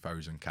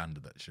 22,000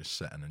 candidates just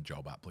sitting in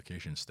job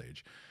application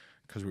stage.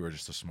 Because we were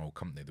just a small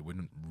company, they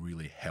wouldn't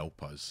really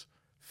help us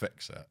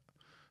fix it.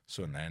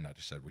 So in the end, I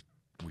just said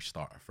we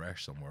start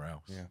afresh somewhere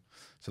else. Yeah.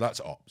 So that's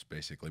ops,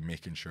 basically,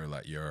 making sure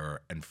that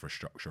your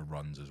infrastructure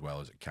runs as well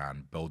as it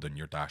can, building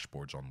your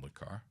dashboards on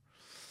Looker.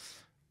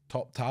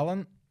 Top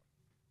talent,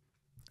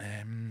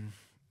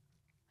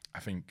 I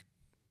think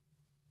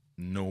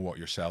know what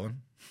you're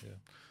selling. Yeah.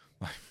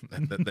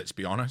 Let's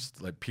be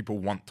honest. Like, people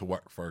want to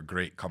work for a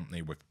great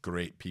company with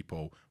great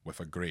people with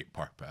a great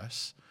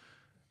purpose,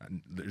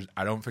 and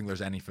I don't think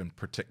there's anything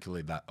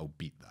particularly that'll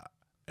beat that.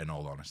 In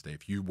all honesty,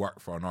 if you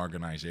work for an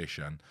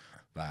organization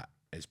that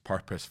is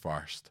purpose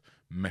first,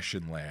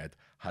 mission led,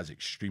 has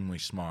extremely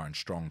smart and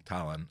strong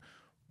talent,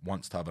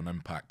 wants to have an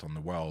impact on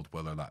the world,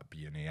 whether that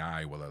be in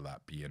AI, whether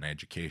that be in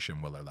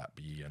education, whether that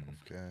be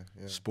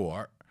in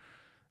sport,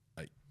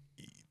 like,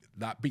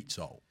 that beats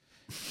all.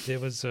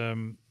 There's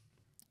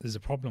a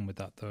problem with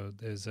that though.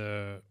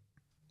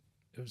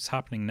 it's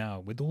happening now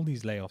with all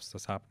these layoffs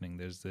that's happening.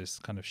 There's this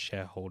kind of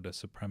shareholder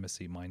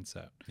supremacy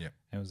mindset. Yeah.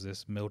 It was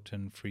this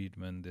Milton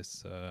Friedman,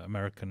 this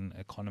American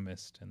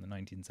economist in the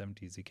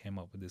 1970s. He came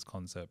up with this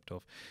concept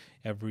of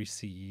every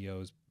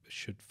CEO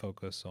should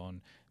focus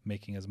on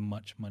making as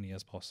much money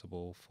as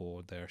possible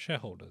for their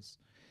shareholders.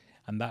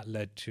 And that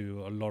led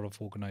to a lot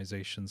of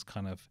organizations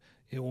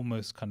it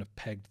almost kind of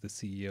pegged the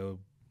CEO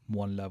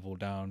one level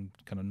down,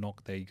 kind of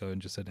knocked their ego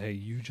and just said, hey,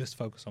 you just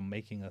focus on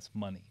making us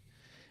money.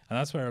 And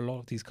that's where a lot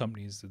of these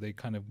companies, they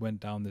kind of went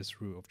down this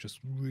route of just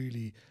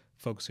really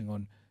focusing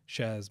on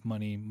shares,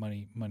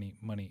 money.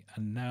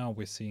 And now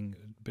we're seeing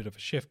a bit of a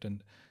shift.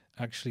 And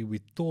actually, we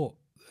thought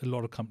a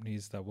lot of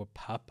companies that were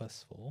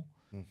purposeful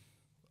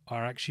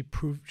are actually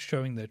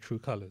showing their true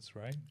colors,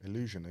 right?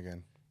 Illusion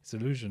again. It's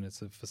illusion.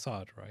 It's a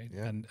facade, right?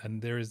 Yeah.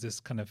 And there is this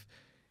kind of,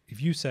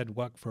 if you said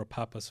work for a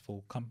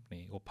purposeful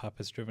company or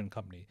purpose-driven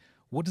company,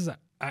 what does that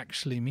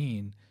actually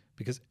mean?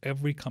 Because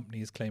every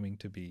company is claiming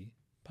to be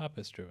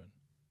purpose-driven.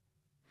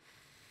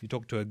 You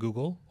talk to a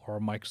Google or a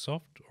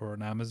Microsoft or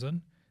an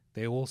Amazon,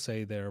 they all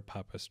say they're a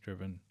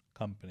purpose-driven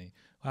company.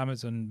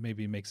 Amazon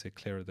maybe makes it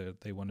clear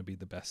that they want to be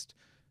the best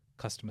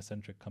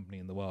customer-centric company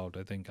in the world.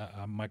 I think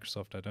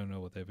Microsoft, I don't know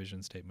what their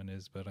vision statement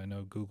is, but I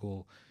know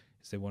Google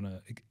is they want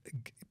to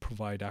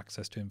provide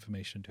access to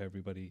information to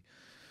everybody.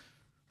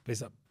 But is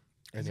that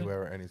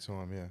Anywhere at any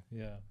time, yeah.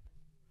 Yeah.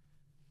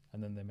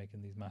 And then they're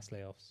making these mass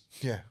layoffs.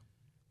 Yeah.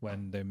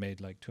 When they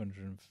made like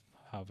 200 and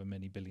however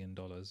many $billion.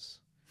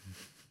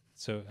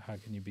 So how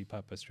can you be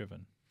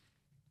purpose-driven?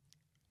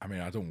 I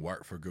mean, I don't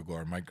work for Google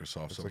or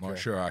Microsoft, so I'm okay. not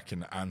sure I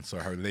can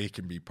answer how they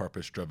can be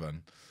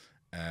purpose-driven.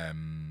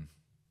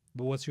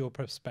 But what's your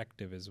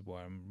perspective is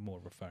what I'm more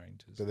referring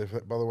to.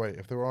 But by the way,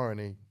 if there are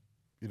any,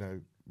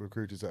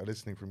 recruiters that are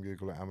listening from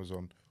Google or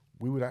Amazon,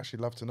 we would actually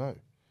love to know.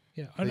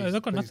 Yeah,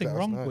 I've got nothing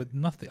wrong with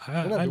nothing.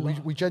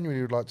 We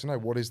genuinely would like to know,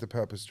 what is the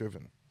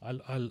purpose-driven? I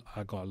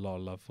got a lot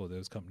of love for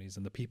those companies,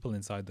 and the people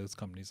inside those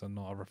companies are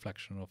not a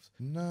reflection of...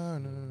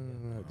 No.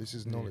 This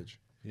is knowledge.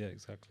 Yeah,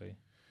 exactly.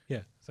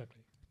 Yeah,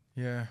 exactly.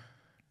 Yeah.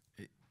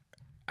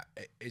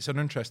 It's an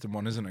interesting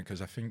one, isn't it?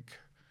 Because I think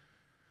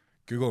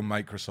Google,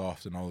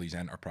 Microsoft, and all these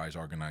enterprise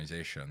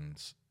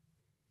organizations,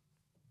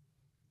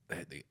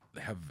 they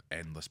have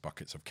endless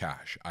buckets of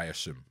cash, I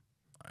assume,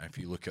 if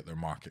you look at their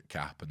market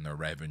cap and their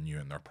revenue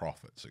and their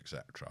profits,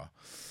 etc.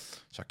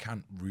 So I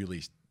can't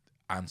really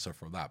answer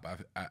for that,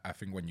 but I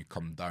think when you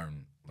come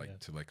down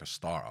to like a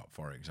startup,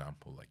 for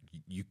example, like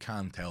you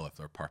can tell if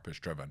they're purpose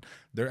driven.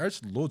 There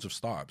is loads of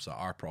startups that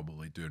are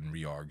probably doing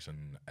reorgs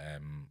and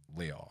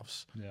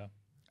layoffs. Yeah,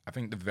 I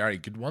think the very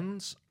good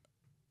ones,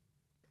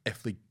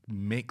 if they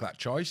make that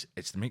choice,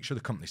 it's to make sure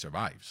the company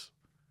survives.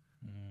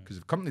 Because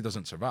if the company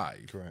doesn't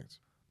survive, correct,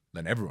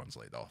 then everyone's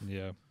laid off.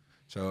 Yeah.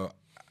 So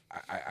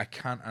I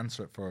can't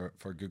answer it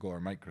for Google or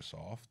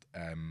Microsoft,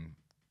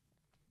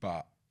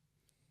 but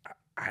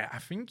I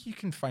think you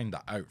can find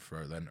that out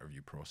throughout the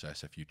interview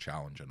process if you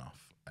challenge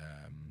enough.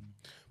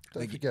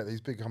 Don't forget,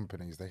 these big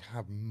companies, they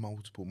have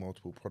multiple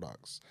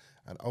products.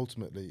 And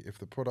ultimately, if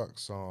the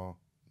products are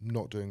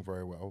not doing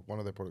very well, one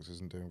of their products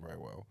isn't doing very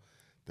well,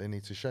 they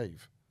need to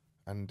shave.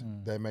 And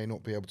they may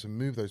not be able to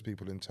move those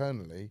people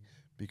internally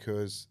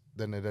because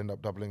then they'd end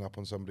up doubling up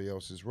on somebody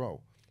else's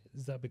role.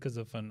 Is that because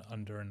of an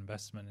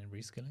underinvestment in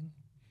reskilling?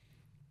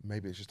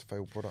 Maybe it's just a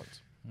failed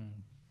product.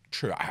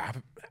 True.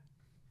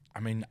 I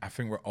mean, I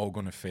think we're all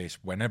going to face,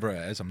 whenever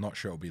it is, I'm not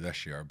sure it'll be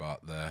this year,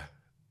 but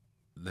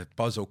the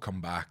buzz will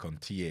come back on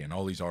TA and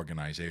all these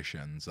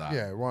organizations that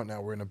right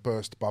now we're in a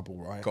burst bubble,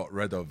 right? got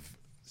rid of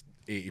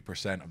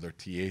 80% of their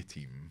TA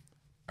team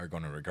are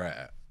going to regret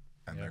it.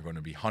 And they're going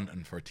to be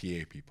hunting for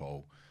TA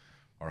people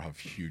or have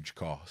huge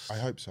costs. I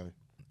hope so.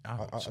 I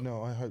hope so.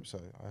 No, I hope so.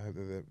 I hope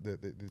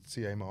that the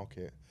TA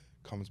market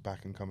comes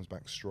back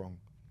strong.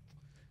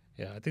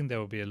 Yeah, I think there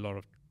will be a lot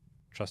of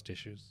trust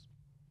issues.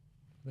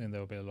 I think there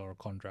will be a lot of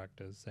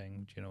contractors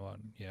saying, "Do you know what?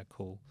 Yeah,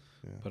 cool,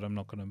 but I'm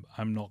not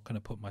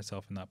gonna put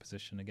myself in that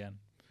position again."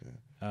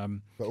 Yeah.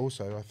 But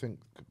also, I think,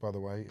 by the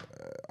way,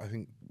 I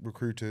think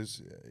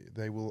recruiters,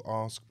 they will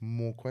ask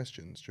more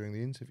questions during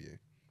the interview.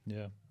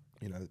 Yeah.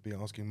 Be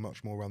asking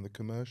much more around the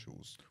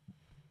commercials,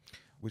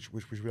 which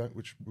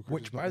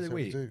by the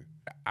way, do.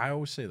 I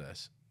always say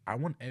this: I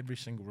want every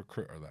single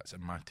recruiter that's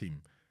in my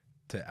team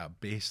to, at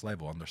base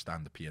level,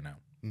 understand the P&L.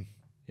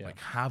 Yeah. Like,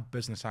 have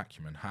business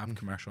acumen, have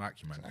commercial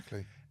acumen.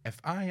 Exactly. If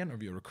I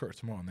interview a recruiter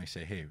tomorrow and they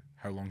say, "Hey,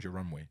 how long's your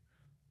runway?"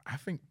 I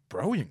think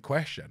brilliant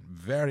question,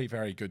 very,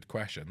 very good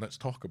question. Let's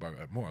talk about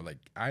it more. Like,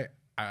 I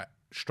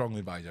strongly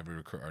advise every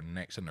recruiter,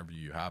 next interview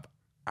you have,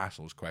 ask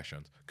those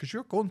questions, because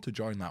you're going to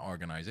join that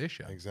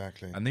organization.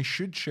 Exactly. And they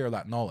should share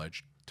that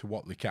knowledge to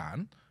what they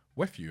can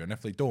with you. And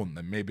if they don't,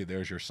 then maybe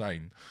there's your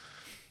sign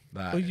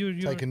that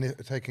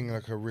taking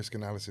like a risk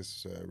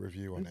analysis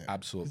review on it.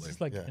 Absolutely. It's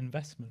like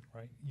investment,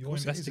 right? You're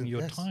investing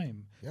your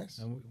time. Yes.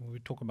 And we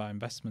talk about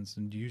investments,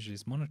 and usually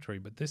it's monetary,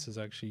 but this is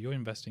actually, you're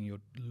investing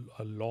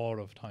a lot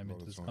of time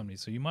into this company.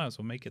 So you might as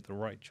well make it the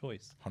right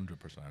choice.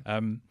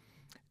 100%.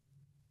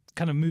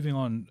 Kind of moving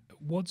on,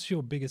 what's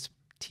your biggest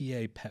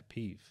TA pet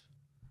peeve?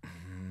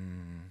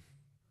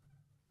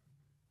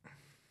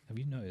 Have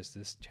you noticed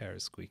this chair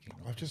is squeaking?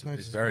 I've just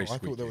noticed. It's very I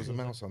thought there was a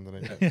squeaky. mouse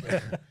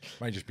underneath.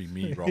 Might just be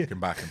me rocking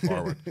back and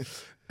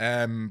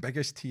forward.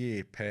 Biggest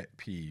TA pet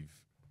peeve.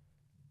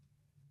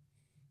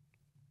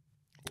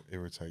 What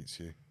irritates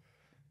you?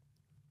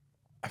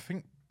 I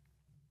think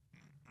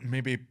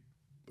maybe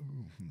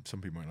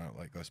some people might not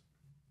like this.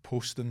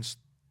 Posting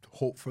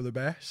hope for the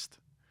best.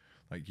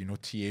 Like, you know,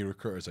 TA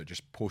recruiters that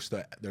just post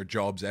their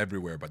jobs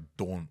everywhere but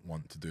don't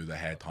want to do the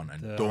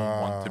headhunting, don't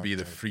want to be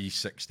the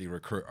 360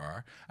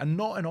 recruiter. And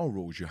not in all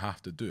roles you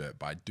have to do it,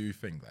 but I do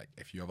think that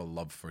if you have a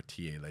love for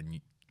TA,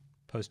 then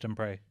Post and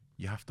pray.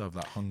 you have to have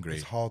that hungry.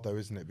 It's hard though,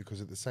 isn't it? Because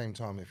at the same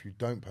time, if you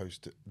don't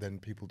post it, then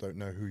people don't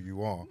know who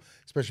you are,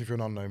 especially if you're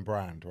an unknown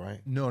brand, right?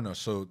 No.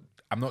 So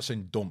I'm not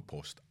saying don't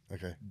post.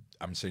 Okay.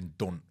 I'm saying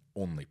don't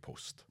only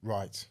post.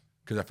 Right.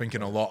 Because I think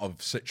in a lot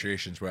of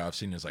situations where I've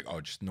seen it's like,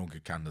 oh, just no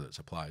good candidates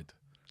applied.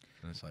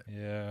 And it's like,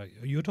 Yeah,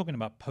 you're talking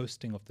about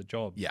posting of the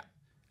jobs. yeah.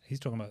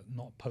 He's talking about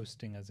not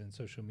posting as in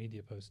social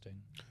media posting.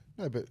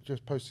 No, but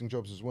just posting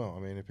jobs as well. I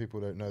mean, if people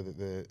don't know that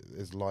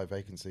there's live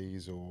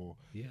vacancies or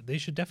Yeah, they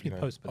should definitely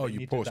know. post, but Oh, they you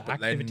need post, the but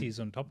then-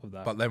 activities on top of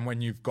that. But then when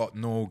you've got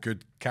no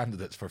good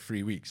candidates for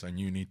 3 weeks and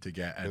you need to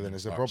get in then and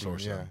there's a start problem.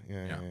 sourcing.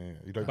 Yeah.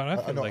 You don't. But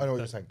I feel know, like I know what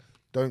that- you're saying.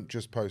 Don't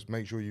just post.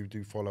 Make sure you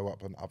do follow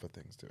up on other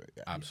things to it.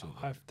 Yeah.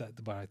 Absolutely.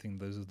 But I think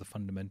those are the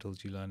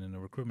fundamentals you learn in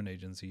a recruitment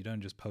agency. You don't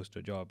just post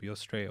a job. You're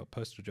straight up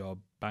post a job,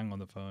 bang on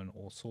the phone,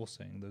 or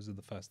sourcing. Those are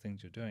the first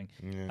things you're doing.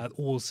 Yeah. At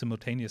all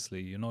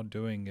simultaneously. You're not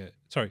doing it.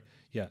 Sorry,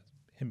 yeah,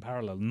 in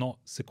parallel, not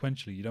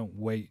sequentially. You don't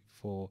wait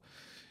for.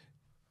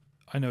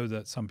 I know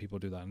that some people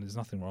do that, and there's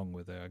nothing wrong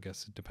with it. I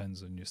guess it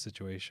depends on your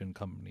situation,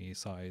 company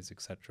size,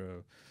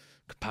 etc.,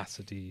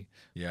 capacity.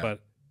 Yeah.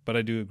 But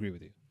I do agree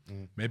with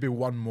you. Maybe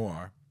one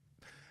more.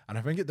 And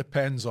I think it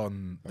depends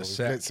on the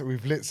set.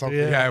 We've lit something.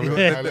 Yeah,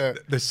 Yeah.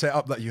 the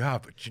setup that you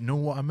have. But do you know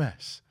what I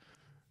miss?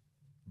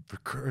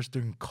 Recruiters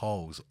doing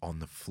calls on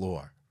the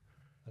floor.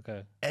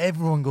 Okay.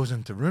 Everyone goes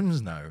into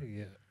rooms now.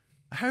 Yeah.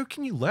 How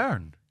can you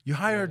learn? You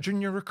hire a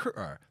junior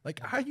recruiter.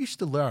 Like, I used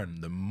to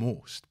learn the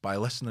most by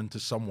listening to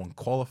someone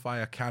qualify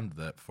a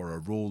candidate for a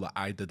role that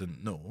I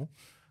didn't know.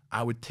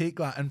 I would take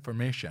that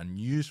information and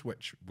use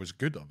which was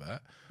good of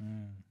it.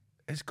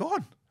 It's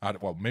gone.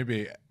 Well,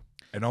 maybe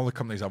in all the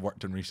companies I've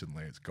worked in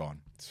recently, it's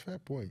gone. It's a fair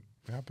point.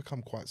 We have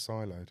become quite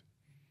siloed.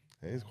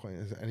 It is quite,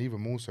 and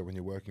even more so when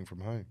you're working from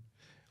home.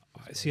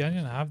 See, I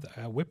didn't have that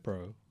at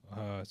Wipro.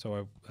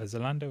 So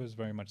Zalando is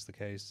very much the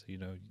case, you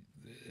know,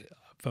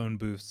 phone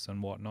booths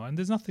and whatnot. And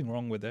there's nothing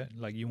wrong with it.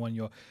 Like you want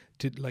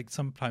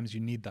sometimes you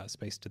need that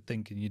space to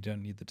think and you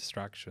don't need the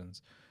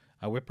distractions.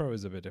 At Wipro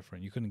is a bit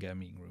different. You couldn't get a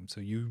meeting room.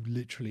 So you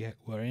literally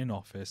were in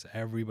office,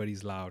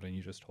 everybody's loud and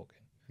you're just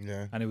talking.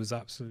 Yeah. And it was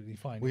absolutely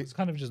fine. It was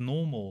kind of just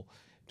normal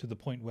to the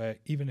point where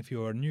even if you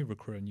were a new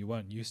recruiter and you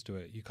weren't used to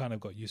it, you kind of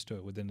got used to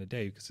it within a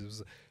day because it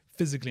was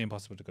physically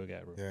impossible to go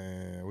get a room.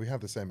 Yeah. We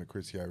had the same at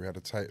Criteo. We had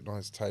a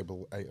nice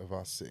table, 8 of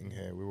us sitting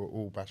here. We were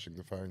all bashing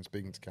the phone,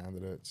 speaking to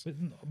candidates.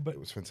 But It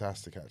was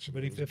fantastic, actually.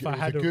 But it if was I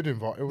had a a- good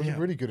environment, it was a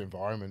really good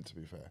environment, to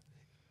be fair.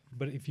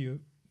 But if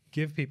you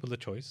give people the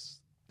choice,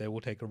 they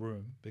will take a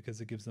room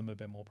because it gives them a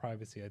bit more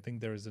privacy. I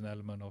think there is an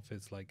element of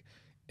it's like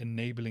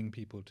enabling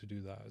people to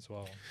do that as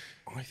well.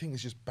 I think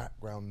it's just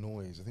background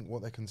noise. I think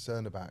what they're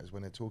concerned about is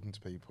when they're talking to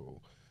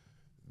people,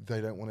 they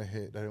don't want to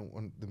hear. They don't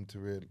want them to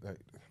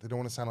they don't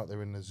want to sound like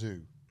they're in a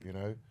zoo, you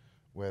know,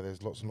 where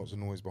there's lots and lots of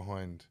noise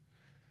behind.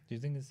 Do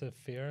you think it's a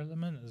fear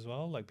element as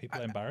well? Like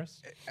people are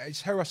embarrassed?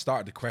 It's how I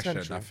started the question.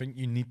 Potentially. I think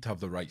you need to have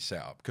the right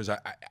setup because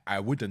I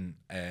wouldn't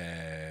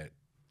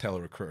tell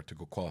a recruiter to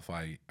go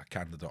qualify a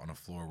candidate on a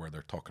floor where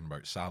they're talking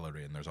about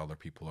salary and there's other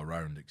people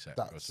around, etc.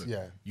 That's-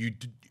 yeah.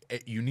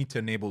 You need to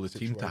enable the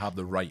team to have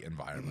the right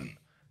environment.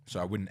 So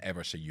I wouldn't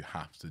ever say you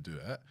have to do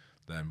it.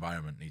 The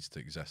environment needs to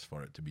exist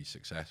for it to be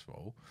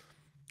successful.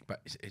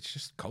 But it's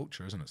just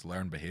culture, isn't it? It's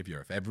learned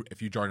behavior.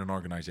 If you join an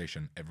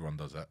organization, everyone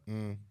does it.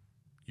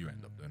 You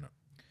end up doing it.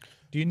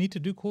 Do you need to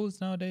do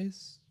calls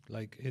nowadays?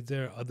 Like, is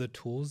there other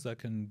tools that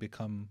can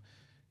become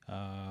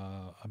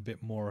a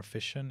bit more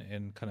efficient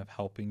in kind of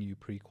helping you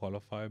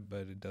pre-qualify?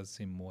 But it does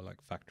seem more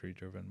like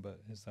factory-driven. But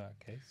is that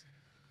the case?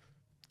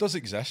 Does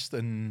exist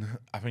in,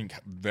 I think,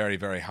 very,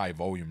 very high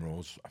volume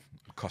roles,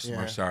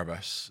 customer Yeah.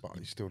 service. But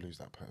you still lose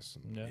that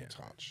person Yeah.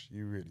 touch.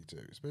 You really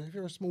do. But if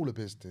you're a smaller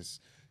business,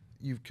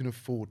 you can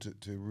afford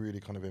to really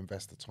kind of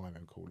invest the time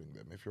in calling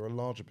them. If you're a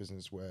larger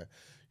business where,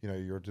 you know,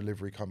 you're a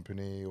delivery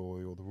company or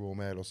you're the Royal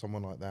Mail or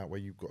someone like that, where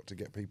you've got to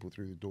get people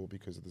through the door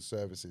because of the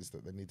services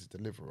that they need to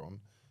deliver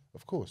on,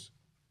 of course,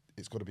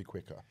 it's got to be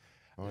quicker,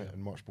 right,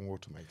 and much more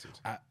automated.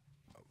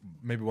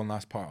 Maybe one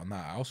last part on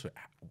that.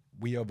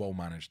 We have all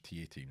managed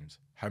TA teams.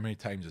 How many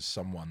times has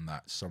someone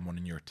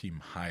in your team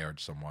hired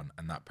someone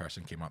and that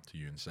person came up to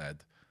you and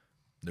said,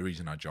 the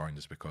reason I joined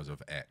is because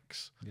of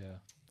X? Yeah.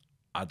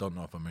 I don't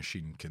know if a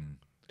machine can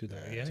Do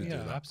that. to Yeah, do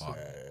that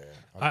absolutely.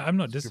 part. I'm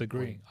not That's a good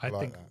disagreeing. point. I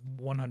like think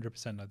that.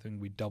 100%. I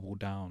think we double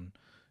down.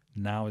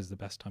 Now is the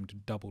best time to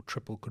double,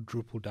 triple,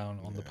 quadruple down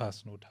on the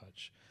personal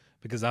touch,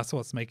 because that's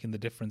what's making the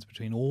difference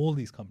between all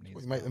these companies.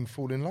 What you make them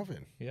fall in love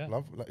in, Yeah.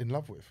 in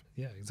love with.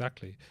 Yeah,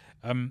 exactly.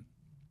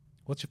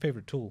 What's your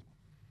favorite tool,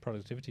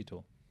 productivity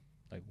tool?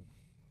 Like,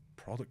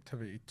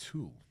 Productivity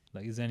tool.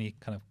 is there any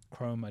kind of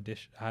Chrome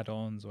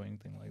add-ons or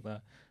anything like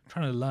that? I'm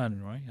trying to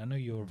learn, right? I know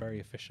you're a very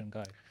efficient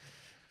guy.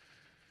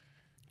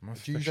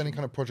 Do you use any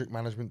kind of project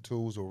management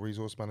tools or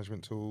resource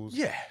management tools?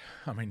 Yeah,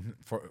 I mean,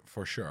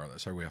 for sure,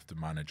 that's how we have to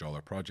manage all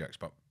our projects.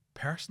 But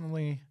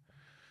personally,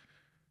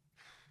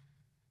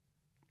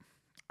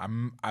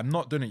 I'm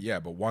not doing it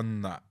yet. But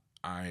one that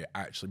I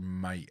actually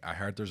might. I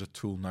heard there's a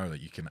tool now that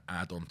you can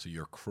add onto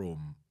your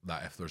Chrome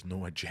that if there's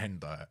no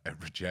agenda, it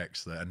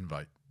rejects the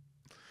invite.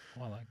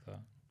 Oh, I like that.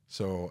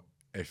 So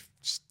if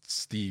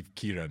Steve,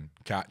 Keiran,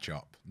 catch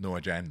up, no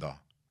agenda,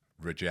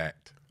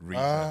 reject,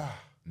 reason,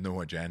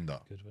 no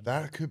agenda. Good one.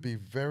 That could be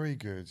very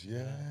good.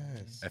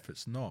 Yes. If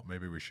it's not,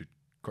 maybe we should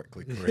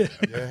quickly create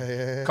it.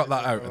 Yeah. Cut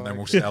that out and then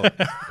we'll sell it.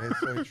 It's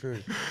so true.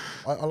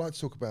 I like to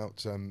talk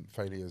about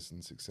failures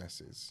and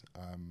successes.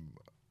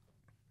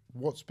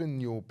 What's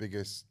been your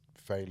biggest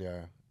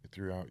failure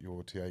throughout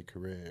your TA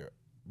career?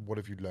 What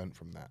have you learned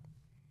from that?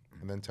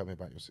 And then tell me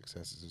about your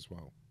successes as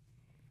well.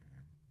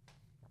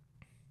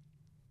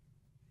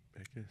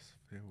 Biggest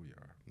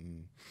failure.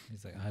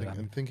 He's like,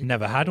 I'm thinking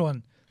never about had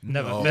one.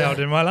 Never No. failed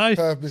in my life.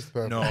 Mr.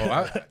 Purple.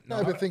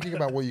 No, But thinking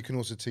about what you can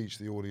also teach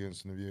the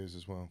audience and the viewers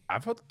as well.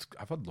 I've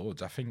had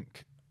loads. I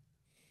think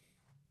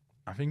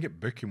at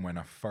booking when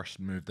I first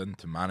moved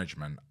into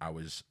management, I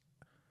was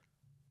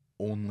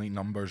only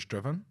numbers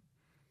driven,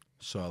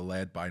 so I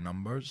led by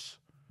numbers,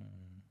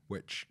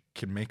 which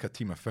can make a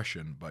team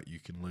efficient, but you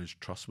can lose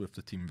trust with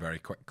the team very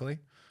quickly.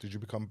 Did you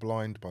become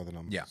blind by the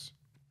numbers? Yeah.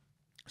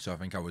 So I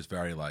think I was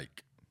very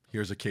like,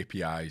 here's the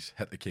KPIs,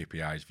 hit the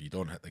KPIs. If you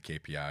don't hit the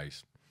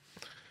KPIs,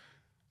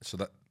 so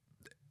that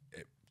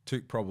it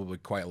took probably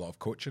quite a lot of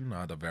coaching. I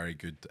had a very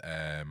good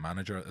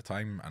manager at the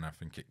time, and I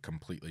think it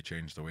completely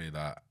changed the way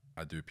that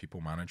I do people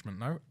management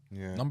now.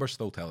 Yeah. Numbers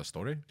still tell a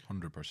story,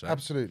 100%.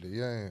 Absolutely.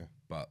 Yeah.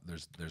 But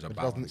there's a It balance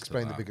doesn't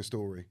explain to the that. bigger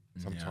story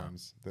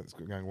sometimes that's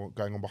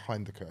going on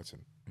behind the curtain.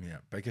 Yeah,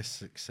 biggest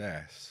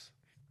success.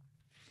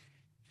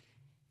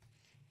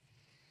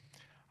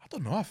 I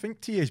don't know. I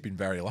think TA's been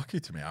very lucky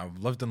to me. I've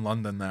lived in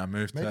London, then I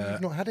moved Maybe to.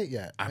 you've not had it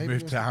yet. I Maybe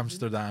moved it to wasn't-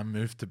 Amsterdam,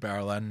 moved to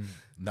Berlin,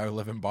 now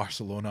live in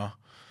Barcelona.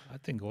 I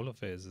think all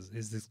of it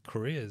is this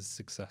career is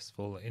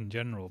successful in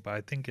general, but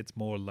I think it's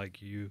more like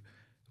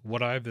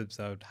what I've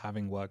observed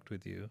having worked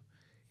with you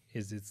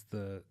is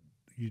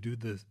you do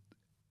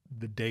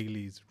the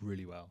dailies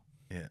really well,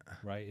 Yeah.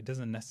 right? It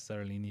doesn't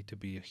necessarily need to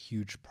be a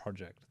huge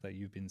project that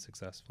you've been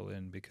successful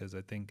in, because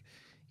I think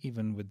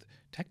even with,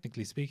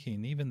 technically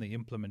speaking, even the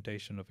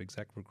implementation of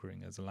exec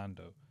recruiting as a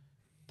Lando,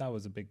 that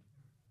was a big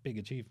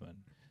achievement.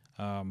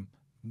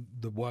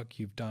 The work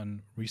you've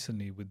done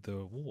recently with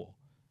the war,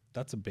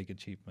 that's a big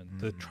achievement.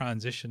 The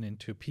transition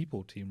into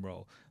people team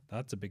role,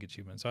 that's a big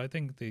achievement. So I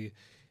think we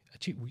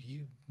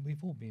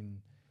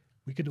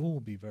could all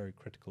be very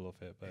critical of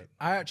it, but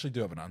I actually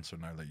do have an answer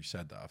now that you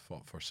said that. I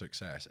thought for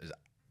success is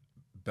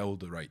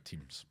build the right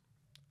teams.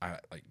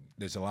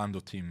 The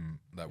Zalando team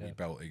that we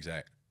built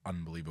exec,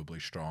 unbelievably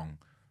strong.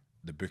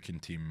 The booking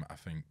team, I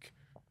think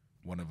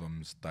one of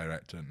them's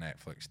director at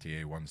Netflix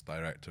TA, one's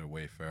director at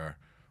Wayfair,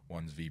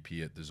 one's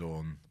VP at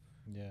DAZN.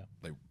 yeah.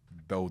 Like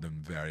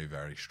building very,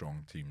 very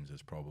strong teams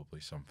is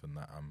probably something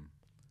that I'm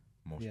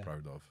most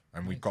proud of.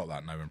 And we've got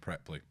that now in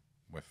Preply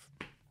with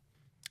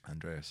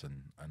Andreas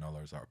and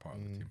others that are part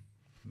of the team.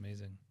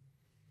 Amazing.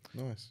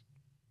 Nice.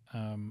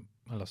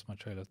 I lost my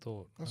trail of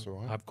thought. That's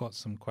all right. I've got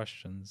some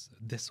questions,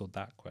 this or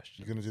that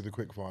question. You're going to do the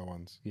quick fire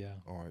ones. Yeah.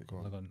 All right, go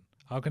on. Hold on.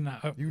 How can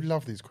I? You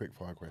love these quick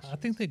fire questions. I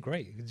think they're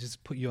great. It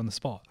just put you on the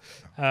spot.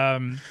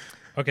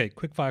 Okay,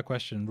 quick fire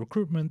question.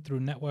 Recruitment through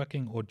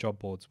networking or job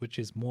boards, which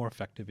is more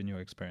effective in your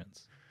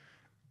experience?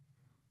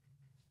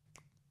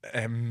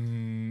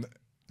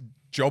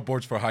 Job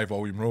boards for high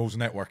volume roles,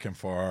 networking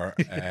for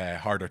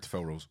harder to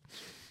fill roles.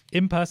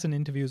 In-person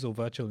interviews or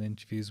virtual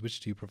interviews, which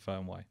do you prefer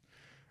and why?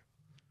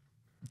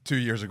 2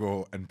 years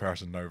ago, in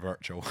person, now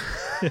virtual.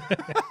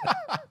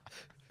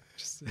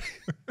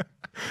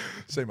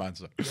 Same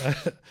answer.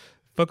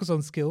 Focus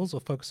on skills or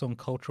focus on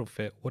cultural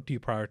fit? What do you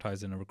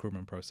prioritize in a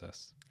recruitment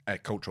process?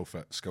 Cultural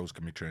fit, skills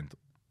can be trained.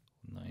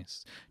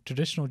 Nice.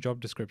 Traditional job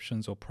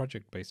descriptions or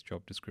project-based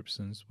job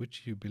descriptions,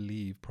 which you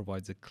believe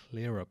provides a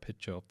clearer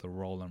picture of the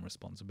role and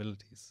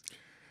responsibilities?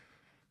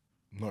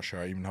 I'm not sure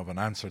I even have an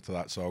answer to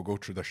that, so I'll go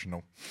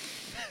traditional.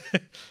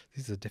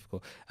 These are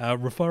difficult.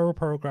 Referral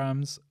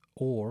programs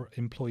or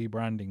employee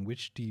branding,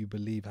 which do you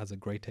believe has a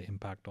greater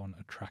impact on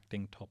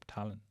attracting top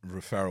talent?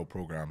 Referral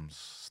programs,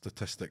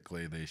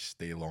 statistically, they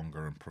stay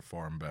longer and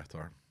perform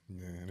better.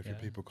 Yeah, and if your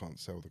people can't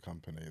sell the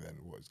company, then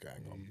what is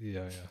going on?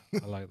 Yeah,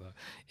 I like that.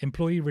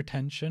 Employee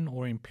retention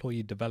or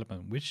employee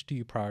development, which do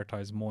you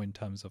prioritize more in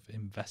terms of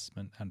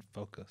investment and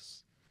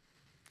focus?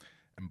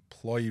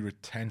 Employee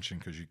retention,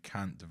 because you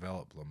can't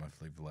develop them if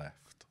they've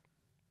left.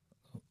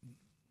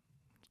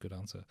 Good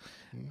answer.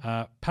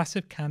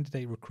 Passive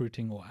candidate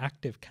recruiting or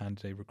active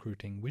candidate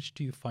recruiting, which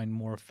do you find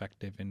more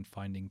effective in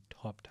finding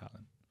top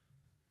talent?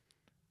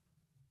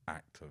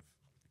 Active,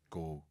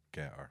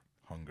 go-getter,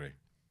 hungry.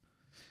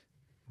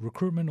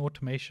 recruitment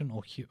automation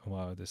or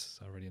well, this is,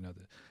 I already know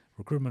that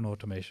recruitment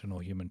automation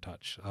or human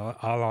touch.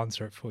 I'll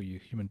answer it for you.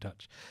 Human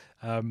touch.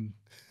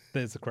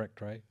 There's the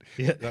correct, right?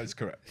 Yeah, That's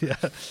correct. yeah.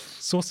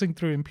 Sourcing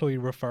through employee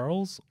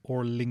referrals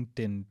or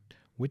LinkedIn,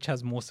 which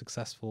has more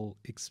successful?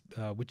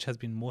 Which has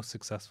been more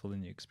successful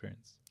in your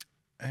experience?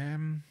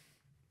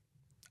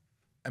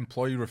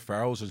 Employee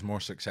referrals is more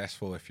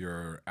successful if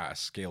you're at a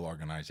scale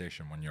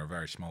organization. When you're a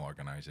very small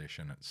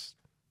organization,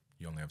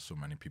 you only have so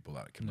many people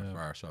that can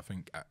refer. So I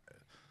think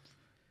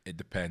it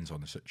depends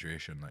on the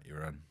situation that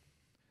you're in.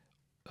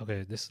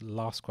 Okay, this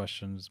last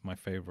question is my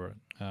favorite.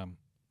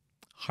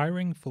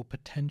 Hiring for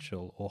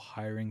potential or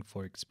hiring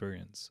for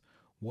experience?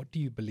 What do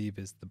you believe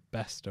is the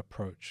best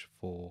approach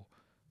for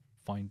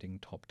finding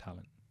top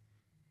talent?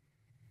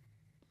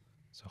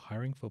 So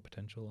hiring for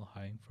potential or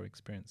hiring for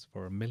experience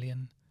for $1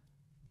 million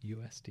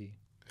USD. Do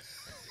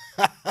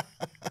you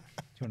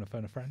want to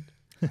phone a friend?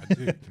 I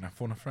do. Can I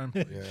phone a friend?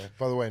 Yeah.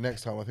 By the way,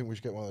 next time I think we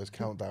should get one of those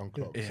countdown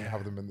clocks and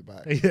have them in the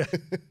back. Yeah.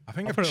 I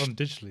think I'll put it on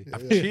digitally.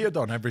 I've cheated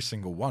on every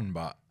single one,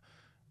 but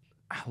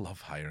I love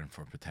hiring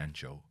for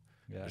potential.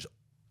 Yeah. There's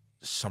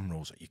some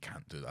roles that you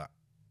can't do that.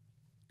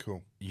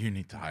 Cool. You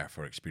need to hire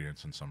for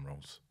experience in some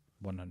roles.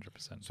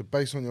 100%. So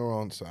based on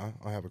your answer,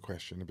 I have a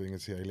question of being a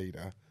TA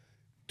leader.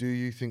 Do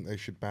you think they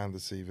should ban the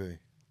CV?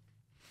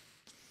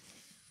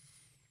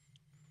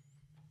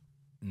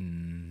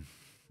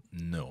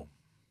 No.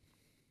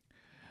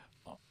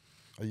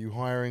 Are you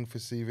hiring for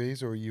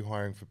CVs or are you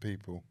hiring for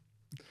people?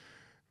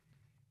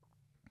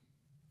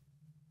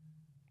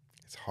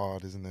 It's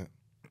hard, isn't it?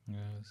 Yeah,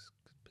 it's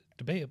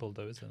debatable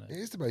though, isn't It it?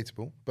 is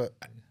debatable, but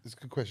it's a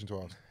good question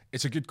to ask.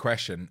 It's a good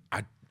question.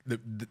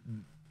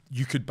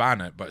 You could ban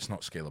it, but it's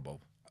not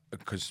scalable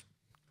because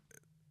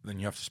then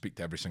you have to speak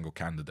to every single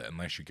candidate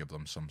unless you give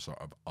them some sort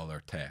of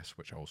other test,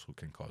 which also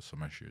can cause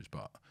some issues.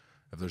 But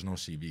if there's no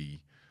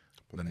CV,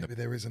 But then maybe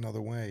there is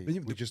another way.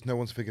 But Just no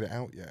one's figured it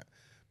out yet.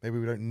 Maybe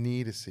we don't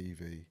need a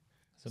CV.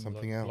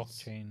 Something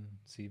else. Blockchain,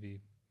 CV,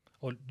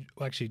 or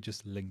actually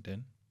just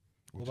LinkedIn.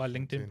 What about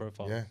LinkedIn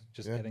profiles? Yeah,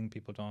 Just yeah. getting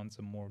people to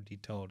answer more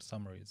detailed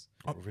summaries.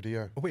 Or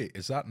video. Oh, wait,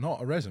 is that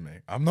not a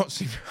resume? I've not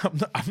seen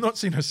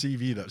a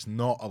CV that's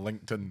not a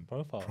LinkedIn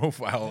profile in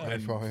Profile,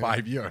 yeah.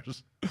 5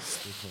 years.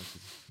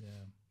 Yeah.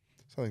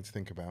 Something to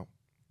think about.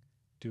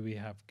 Do we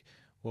have?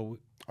 Well,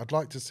 I'd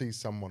like to see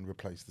someone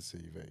replace the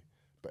CV,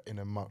 but in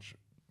a much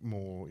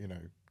more,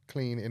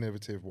 clean,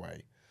 innovative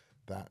way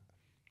that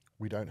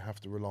we don't have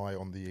to rely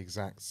on the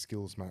exact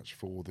skills match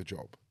for the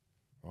job,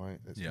 right?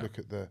 Let's look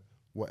at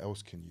what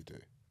else can you do?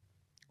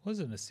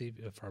 wasn't a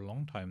CV for a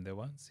long time. There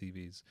weren't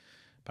CVs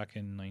back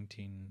in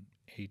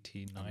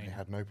 1989. And they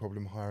had no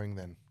problem hiring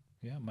then.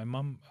 Yeah, my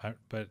mum,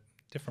 but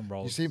different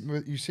roles.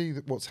 You see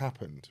what's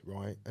happened,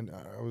 right? And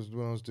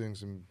when I was doing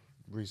some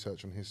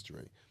research on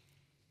history,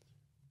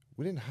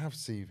 we didn't have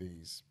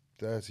CVs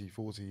 30,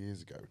 40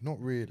 years ago. Not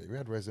really. We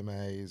had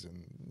resumes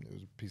and it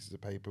was pieces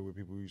of paper where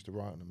people used to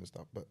write on them and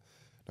stuff. But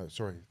no,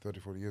 sorry, 30,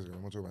 40 years ago.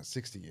 I'm talking about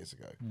 60 years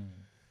ago.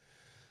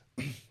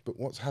 But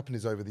what's happened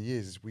is over the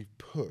years is we've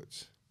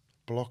put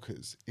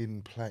blockers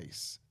in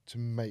place to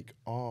make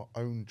our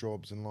own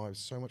jobs and lives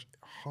so much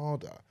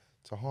harder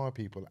to hire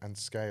people and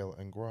scale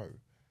and grow.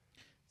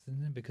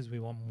 Isn't it because we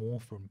want more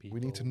from people?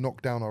 We need to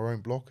knock down our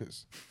own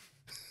blockers.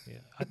 Yeah,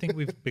 I think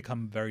we've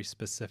become very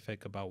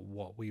specific about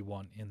what we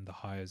want in the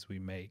hires we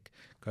make.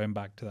 Going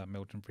back to that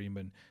Milton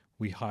Friedman,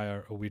 we're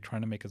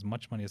trying to make as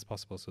much money as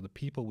possible. So the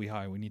people we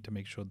hire, we need to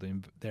make sure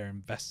their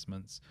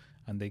investments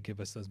and they give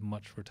us as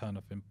much return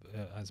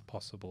as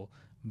possible.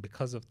 And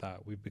because of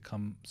that, we've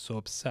become so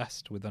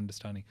obsessed with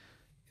understanding,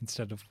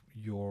 instead of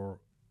your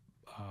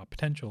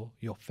potential,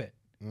 your fit.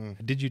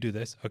 Did you do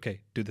this?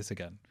 Okay, do this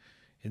again.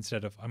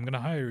 Instead of, I'm going to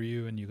hire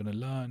you and you're going to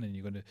learn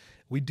and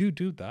we do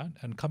that,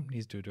 and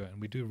companies do it,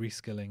 and we do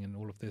reskilling and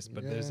all of this,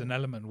 but there's an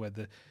element where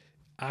the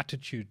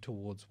attitude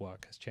towards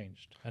work has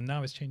changed, and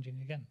now it's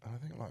changing again. And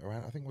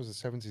I think it was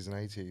the 70s and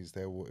 80s,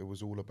 it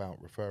was all about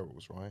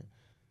referrals, right?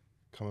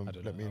 Come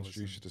and let me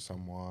introduce you to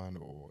someone,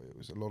 or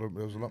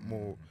there was a lot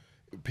more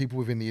people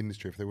within the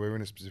industry, if they were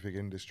in a specific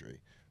industry,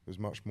 it was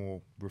much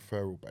more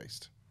referral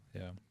based.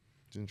 Yeah.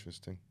 It's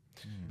interesting.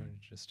 Very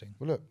interesting.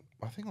 Well, look,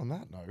 I think on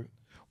that note.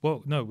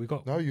 Well, no, we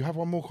got. No, you have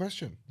one more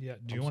question. Yeah.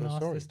 Do you want to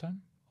ask this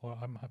time? Or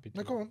I'm happy to.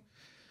 No, go on.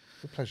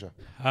 With pleasure.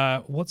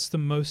 What's the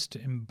most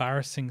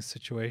embarrassing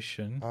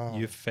situation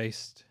you've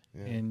faced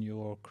in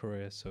your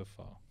career so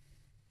far?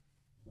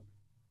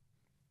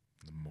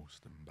 The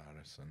most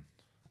embarrassing.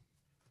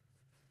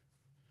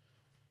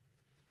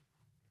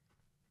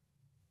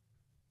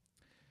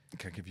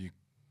 Can I give you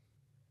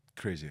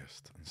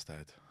craziest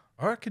instead?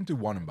 Or I can do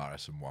one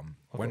embarrassing one.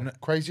 Okay.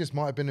 Craziest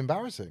might have been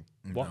embarrassing.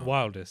 No.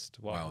 Wildest.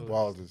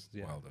 Wildest.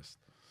 Yeah. Wildest.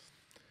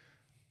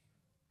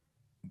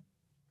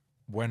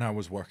 When I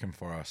was working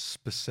for a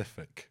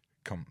specific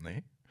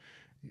company.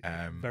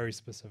 Very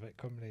specific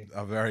company.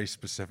 A very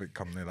specific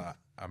company that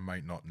I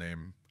might not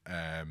name.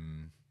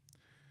 And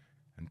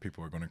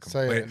people are going to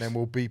complain. Say it and then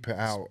we'll beep it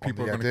out.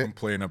 People are going to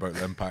complain about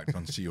the impact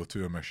on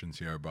CO2 emissions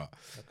here. But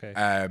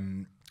okay.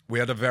 we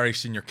had a very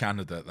senior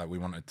candidate that we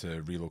wanted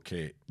to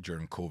relocate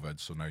during COVID,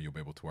 so now you'll be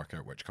able to work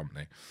out which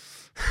company.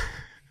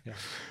 Yeah,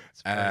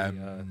 it's a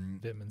very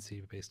vitamin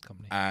C based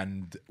company.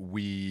 And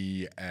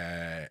we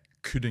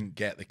couldn't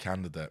get the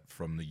candidate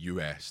from the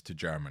US to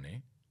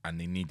Germany, and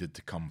they needed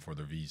to come for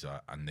their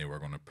visa, and they were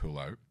going to pull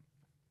out.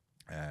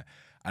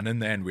 And in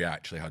the end, we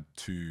actually had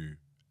two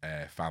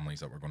families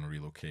that were going to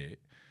relocate.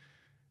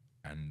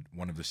 And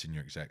one of the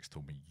senior execs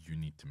told me, "You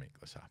need to make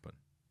this happen."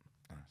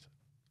 And I said,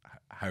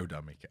 "How do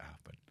I make it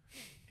happen?"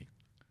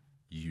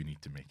 "You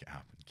need to make it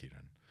happen,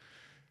 Keiran."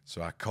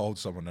 So I called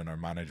someone in our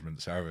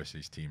management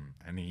services team,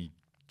 and he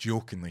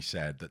jokingly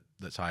said that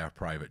let's hire a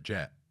private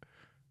jet.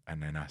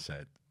 And then I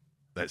said,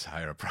 let's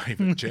hire a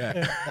private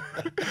jet.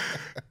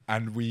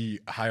 And we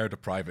hired a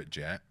private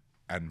jet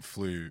and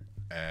flew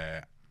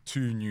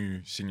two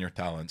new senior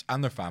talents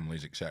and their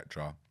families,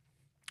 etc.,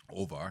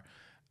 over.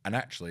 And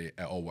actually,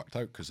 it all worked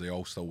out because they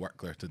all still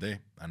work there today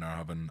and are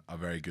having a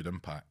very good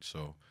impact.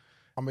 So,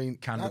 I mean,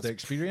 candidate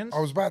experience. I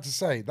was about to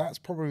say that's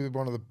probably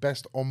one of the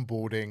best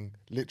onboarding,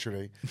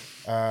 literally,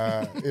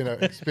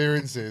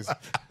 experiences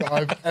that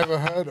I've ever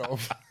heard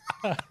of.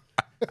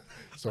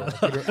 Sorry,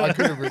 I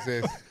couldn't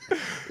resist.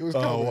 It was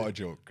what a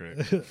joke! Great.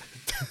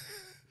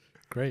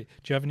 Great.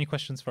 Do you have any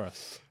questions for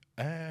us?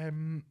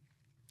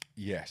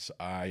 Yes,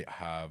 I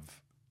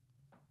have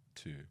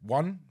two.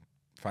 One,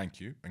 thank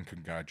you and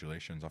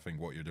congratulations. I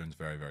think what you're doing is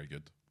very, very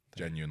good.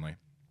 Genuinely.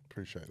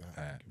 Appreciate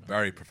that.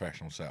 Very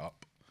professional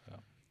setup.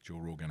 Joe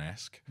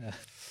Rogan-esque.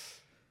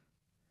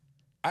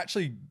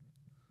 Actually,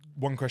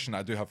 one question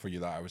I do have for you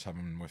that I was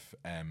having with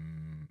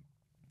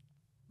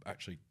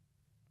actually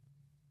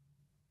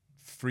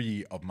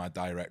 3 of my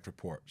direct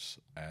reports.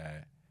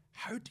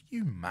 How do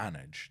you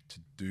manage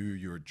to do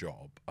your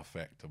job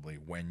effectively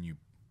when you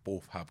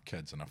both have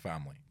kids and a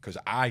family? Because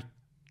I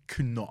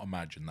could not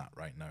imagine that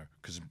right now,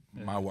 because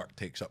my work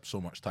takes up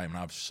so much time and I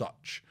have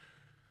such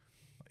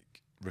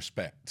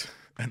respect,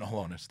 in all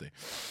honesty.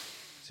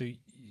 So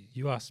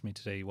you asked me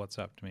today, you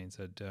WhatsApped me and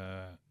said,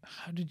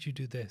 how did you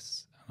do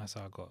this? And I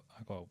said, I got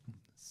a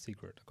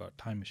secret. I got a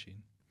time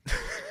machine.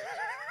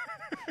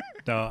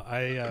 No,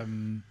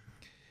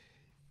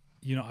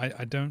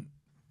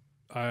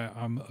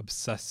 I'm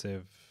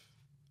obsessive,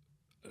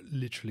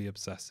 literally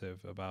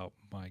obsessive about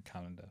my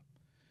calendar.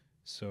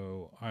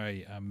 So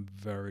I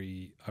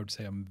would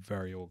say I'm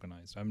very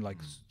organized. I'm like,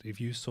 if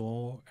you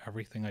saw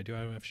everything I do,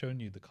 I've shown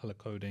you the color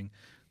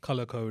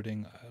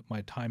coding,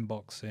 my time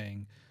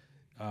boxing,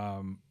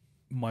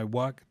 my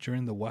work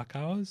during the work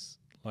hours,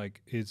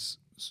 is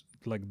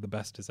like the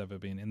best it's ever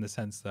been, in the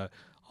sense that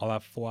I'll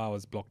have 4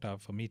 hours blocked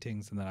out for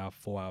meetings and then I'll have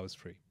 4 hours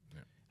free.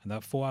 Yeah. And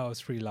that 4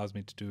 hours free allows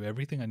me to do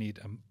everything I need.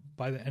 And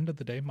by the end of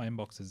the day, my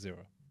inbox is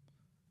 0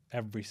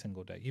 every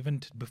single day.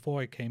 Even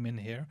before I came in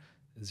here,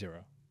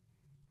 0.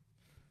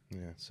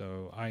 Yeah.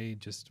 So I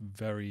just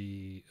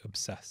very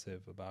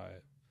obsessive about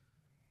it.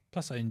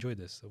 Plus, I enjoy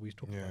this. We've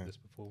talked about this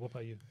before. What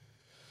about you?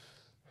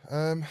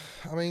 I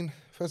mean,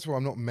 first of all,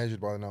 I'm not measured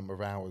by the number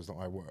of hours that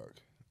I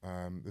work.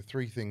 The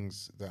 3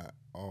 things that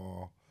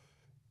are,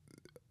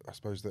 I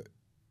suppose that,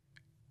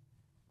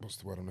 what's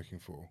the word I'm looking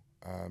for?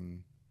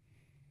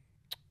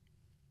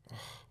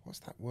 What's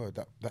that word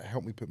that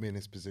helped me put me in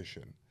this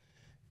position?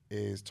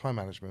 Is time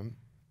management,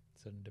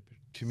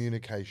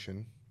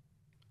 communication,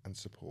 and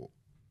support.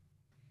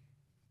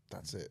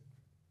 That's it.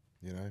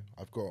 You know,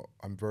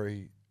 I'm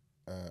very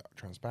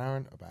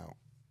transparent about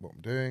what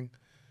I'm doing.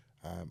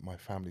 My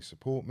family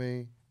support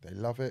me. They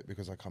love it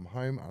because I come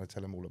home and I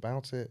tell them all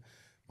about it.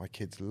 My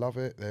kids love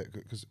it,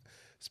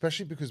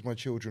 especially because my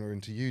children are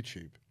into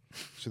YouTube.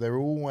 So they're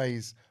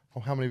always,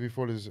 how many of your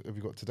followers have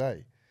you got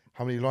today?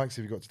 How many likes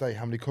have you got today?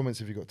 How many comments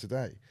have you got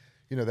today?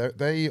 You know,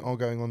 they are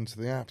going onto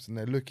the apps and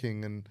they're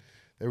looking and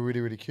they're really,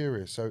 really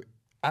curious. So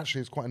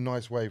actually, it's quite a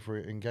nice way for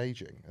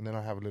engaging. And then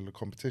I have a little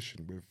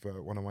competition with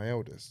one of my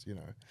eldest, you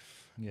know.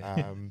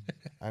 Yeah.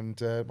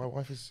 And my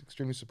wife is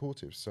extremely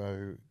supportive.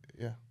 So,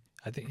 yeah.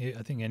 I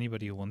think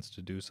anybody who wants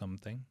to do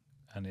something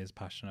and is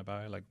passionate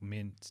about it, like me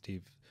and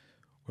Steve,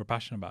 we're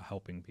passionate about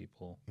helping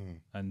people.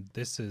 And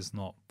this is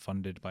not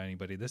funded by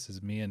anybody. This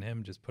is me and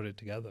him just put it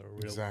together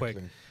real quick.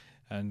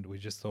 And we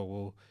just thought,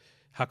 well,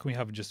 how can we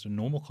have just a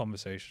normal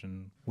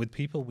conversation with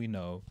people we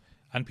know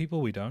and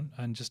people we don't,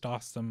 and just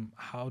ask them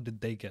how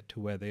did they get to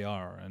where they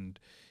are, and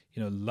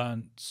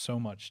learn so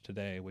much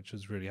today, which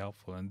was really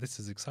helpful. And this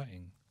is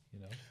exciting,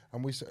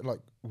 And we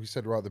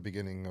said right at the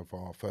beginning of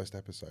our first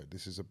episode,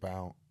 this is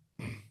about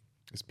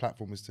this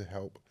platform is to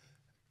help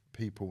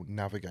people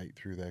navigate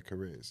through their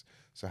careers.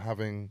 So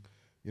having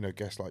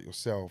guests like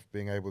yourself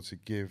being able to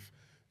give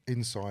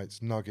insights,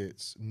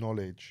 nuggets,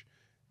 knowledge,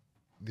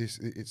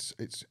 it's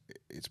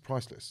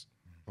priceless,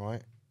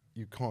 right?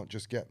 You can't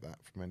just get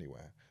that from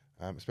anywhere.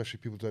 Especially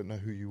if people don't know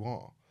who you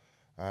are,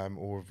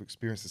 or have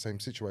experienced the same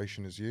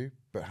situation as you,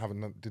 but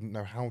didn't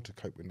know how to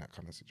cope with that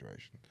kind of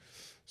situation.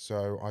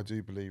 So I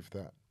do believe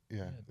that,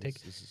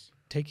 this is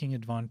taking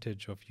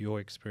advantage of your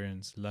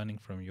experience, learning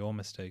from your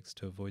mistakes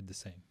to avoid the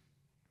same.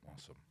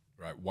 Awesome.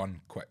 Right,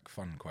 one quick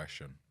fun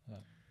question.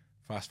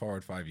 Fast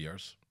forward 5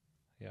 years.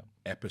 Yeah.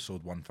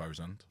 episode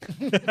 1000,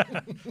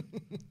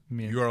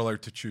 Me and- you are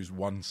allowed to choose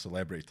one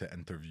celebrity to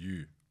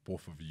interview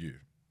both of you.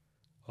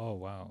 Oh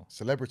wow.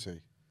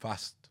 Celebrity.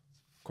 Fast,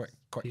 quick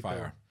People-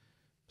 fire.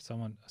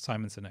 Someone,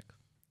 Simon Sinek.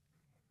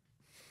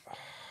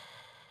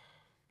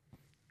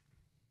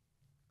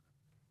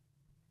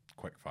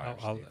 Quick fire.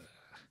 I'll,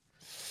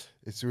 Steve.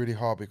 It's really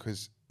hard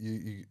because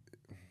you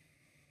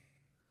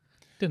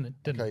didn't,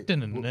 okay,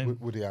 didn't.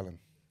 Woody Allen.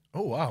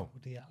 Oh wow!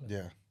 Woody Allen.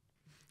 Yeah.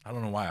 I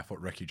don't know why I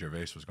thought Ricky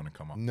Gervais was going to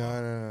come up.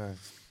 No.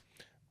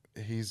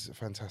 He's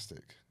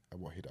fantastic at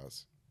what he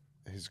does.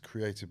 His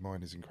creative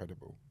mind is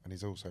incredible, and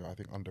he's also, I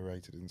think,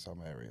 underrated in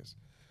some areas.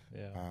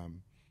 Yeah.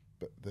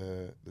 But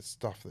the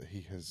stuff that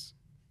he has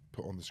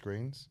put on the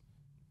screens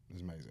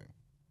is amazing.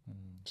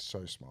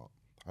 So smart.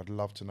 I'd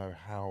love to know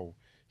how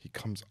he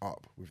comes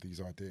up with these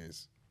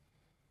ideas.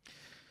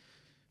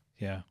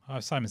 Yeah,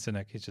 Simon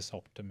Sinek, he's just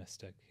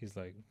optimistic. He's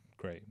like,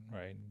 great,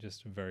 right?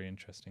 Just a very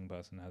interesting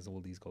person, has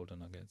all these golden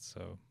nuggets.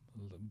 So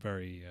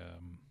very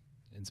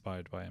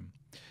inspired by him.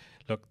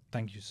 Look,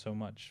 thank you so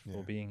much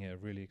for being here.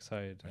 Really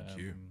excited. Thank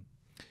you.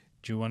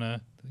 Do you want to,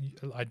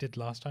 I did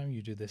last time,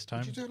 you do this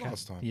time. Did you do it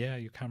last time? Yeah,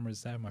 your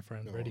camera's there, my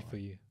friend, ready for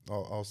you.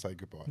 I'll say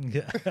goodbye.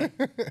 Yeah.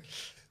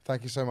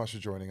 Thank you so much for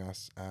joining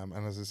us. And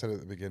as I said at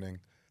the beginning,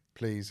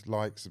 please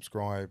like,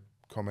 subscribe,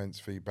 comments,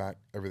 feedback,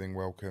 everything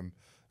welcome.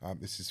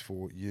 This is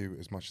for you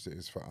as much as it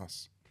is for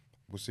us.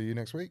 We'll see you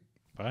next week.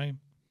 Bye.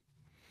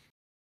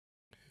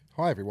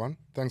 Hi, everyone.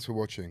 Thanks for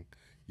watching.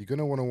 You're going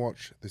to want to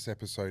watch this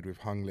episode with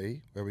Hung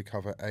Lee, where we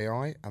cover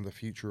AI and the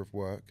future of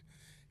work,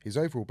 his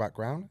overall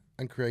background,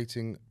 and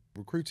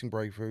recruiting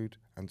brave food,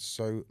 and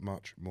so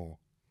much more.